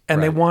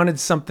 and they wanted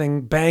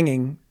something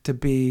banging to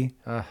be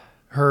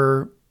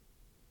her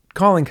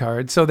calling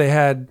card. So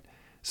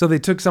they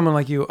took Someone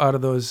Like You out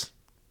of those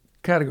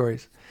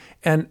categories.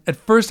 And at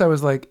first I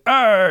was like,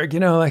 arg,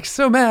 like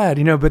so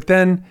mad, but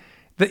then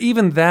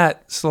even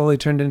that slowly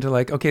turned into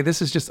like, okay,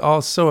 this is just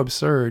all so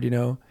absurd,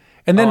 And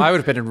then I would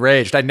have been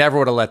enraged. I never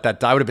would have let that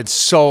die. I would have been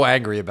so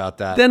angry about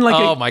that. Then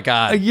my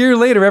God. A year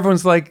later,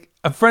 everyone's like,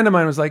 a friend of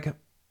mine was like,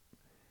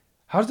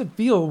 how does it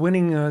feel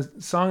winning a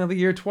Song of the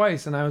Year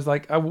twice? And I was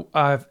like,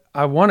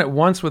 I won it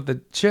once with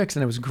the Chicks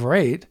and it was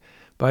great,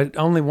 but I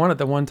only won it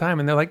the one time.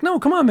 And they're like, no,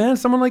 come on, man.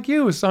 Someone Like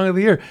You is Song of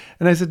the Year.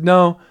 And I said,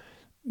 no,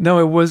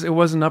 it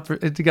wasn't up for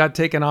it. Got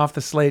taken off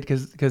the slate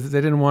because they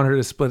didn't want her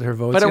to split her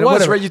votes. But it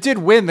was right. You did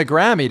win the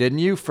Grammy, didn't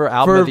you, for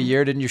Album of the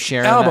Year? Didn't you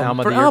share in the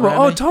Album of the Year Grammy?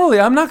 Oh, totally.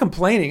 I'm not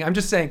complaining. I'm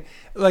just saying.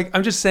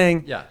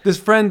 Yeah. This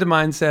friend of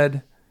mine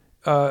said,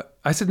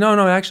 I said,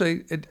 no,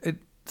 actually, it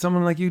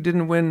Someone Like You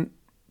didn't win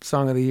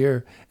Song of the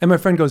Year. And my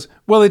friend goes,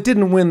 well, it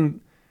didn't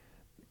win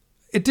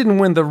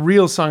the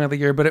real Song of the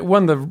Year, but it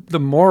won the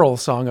moral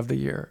Song of the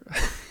Year.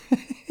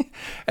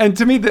 And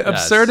to me, the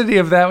absurdity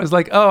of that was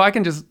like, oh, I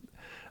can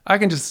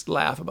just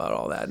laugh about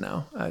all that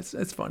now.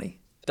 It's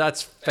funny.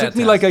 That's fantastic. It took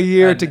me like a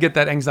year to get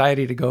that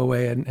anxiety to go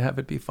away and have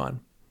it be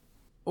fun.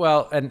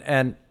 Well,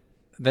 and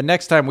the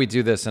next time we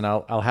do this, and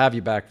I'll have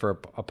you back for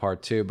a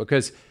part 2,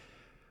 because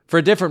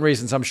for different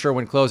reasons, I'm sure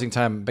when Closing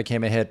Time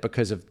became a hit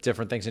because of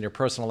different things in your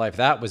personal life,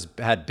 that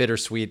had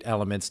bittersweet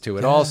elements to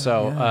it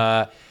also.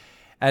 Yeah.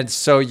 And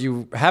so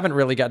you haven't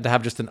really gotten to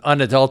have just an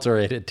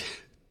unadulterated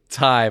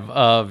time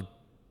of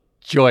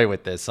joy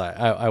with this.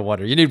 I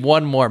wonder. You need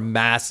one more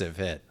massive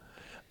hit.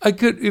 I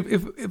could,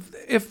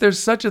 if there's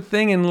such a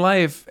thing in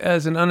life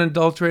as an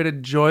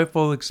unadulterated,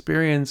 joyful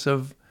experience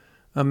of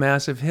a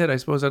massive hit, I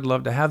suppose I'd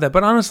love to have that.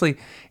 But honestly,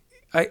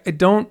 I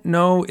don't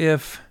know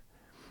if,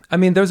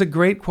 there's a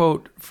great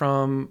quote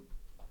from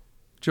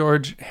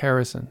George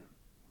Harrison,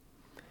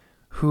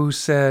 who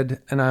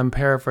said, and I'm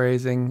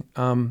paraphrasing,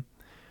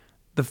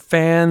 the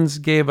fans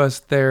gave us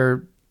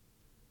their,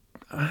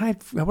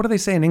 what do they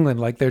say in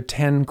England? Like their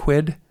 10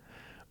 quid?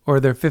 Or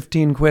their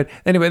 15 quid.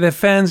 Anyway, the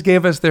fans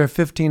gave us their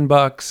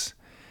 $15,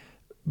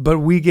 but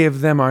we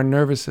gave them our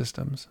nervous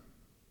systems.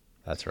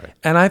 That's right.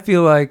 And I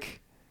feel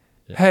like,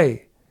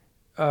 hey,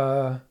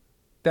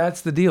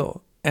 that's the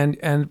deal.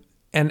 And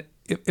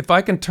if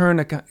I can turn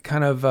a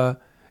kind of, a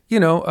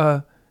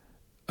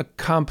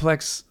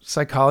complex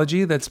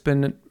psychology that's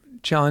been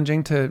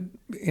challenging to,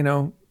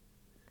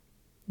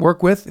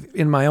 work with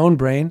in my own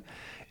brain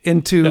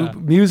into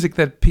music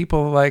that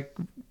people like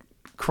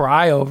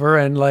cry over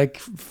and like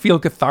feel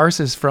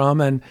catharsis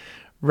from and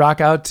rock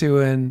out to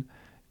and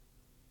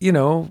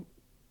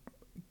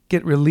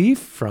get relief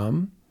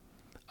from,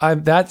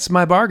 that's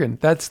my bargain.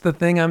 That's the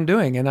thing I'm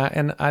doing, and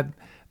I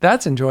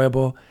that's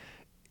enjoyable.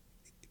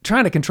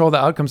 Trying to control the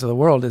outcomes of the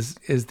world is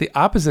the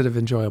opposite of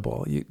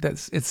enjoyable.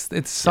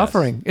 It's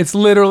suffering. Yes. It's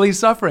literally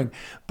suffering.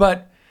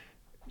 But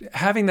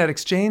having that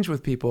exchange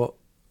with people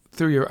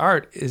through your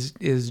art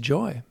is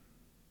joy.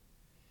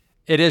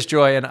 It is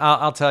joy, and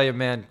I'll tell you,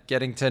 man,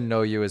 getting to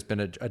know you has been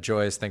a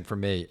joyous thing for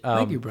me.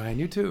 Thank you, Brian.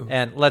 You too.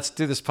 And let's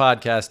do this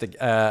podcast.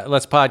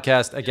 Let's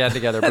podcast again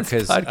together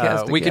because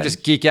we could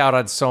just geek out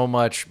on so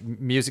much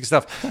music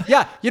stuff.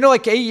 Yeah,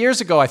 like 8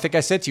 years ago, I think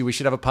I said to you we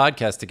should have a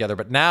podcast together,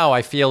 but now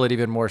I feel it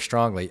even more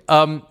strongly.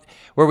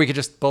 Where we could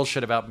just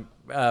bullshit about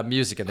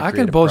music and the creative process. I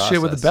can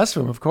bullshit with the best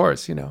of them, of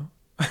course.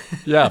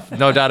 Yeah,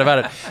 no doubt about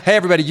it. Hey,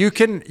 everybody, you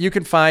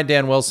can find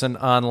Dan Wilson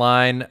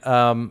online.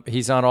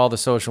 He's on all the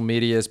social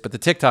medias, but the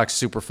TikTok's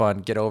super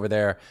fun. Get over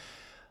there.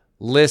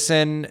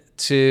 Listen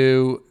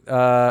to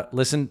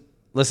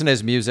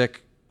his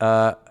music.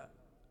 Are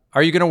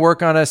you going to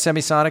work on a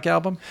Semisonic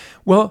album?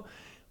 Well,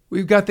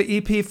 we've got the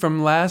EP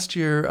from last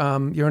year,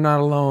 You're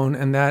Not Alone,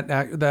 and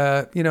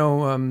that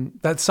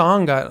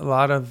song got a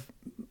lot of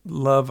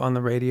love on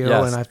the radio,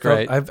 yes, and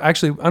great. I've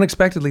actually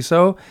unexpectedly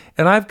so,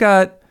 and I've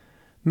got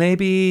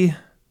maybe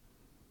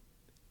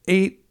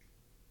 8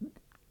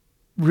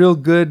 real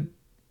good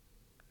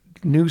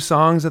new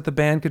songs that the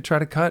band could try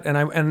to cut,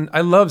 and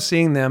I love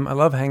seeing them. I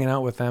love hanging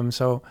out with them.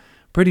 So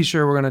pretty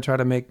sure we're going to try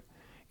to make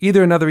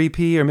either another EP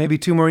or maybe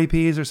 2 more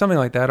EPs or something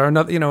like that, or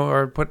another,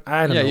 or put,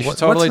 I don't know. Yeah, you should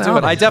totally do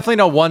it. I definitely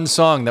know one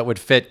song that would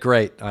fit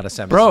great on a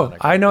Semisonic. Bro,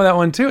 I know that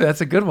one too. That's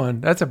a good one.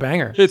 That's a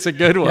banger. It's a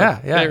good one.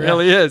 Yeah, it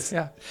really is.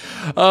 Yeah.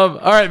 All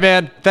right,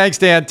 man. Thanks,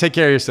 Dan. Take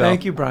care of yourself.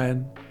 Thank you,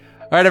 Brian.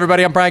 All right,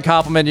 everybody. I'm Brian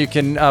Koppelman. You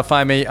can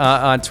find me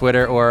on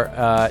Twitter, or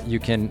you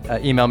can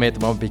email me at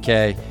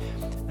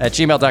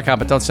themomentbk@gmail.com.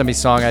 But don't send me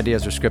song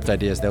ideas or script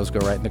ideas. Those go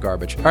right in the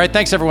garbage. All right.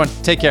 Thanks, everyone.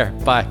 Take care.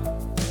 Bye.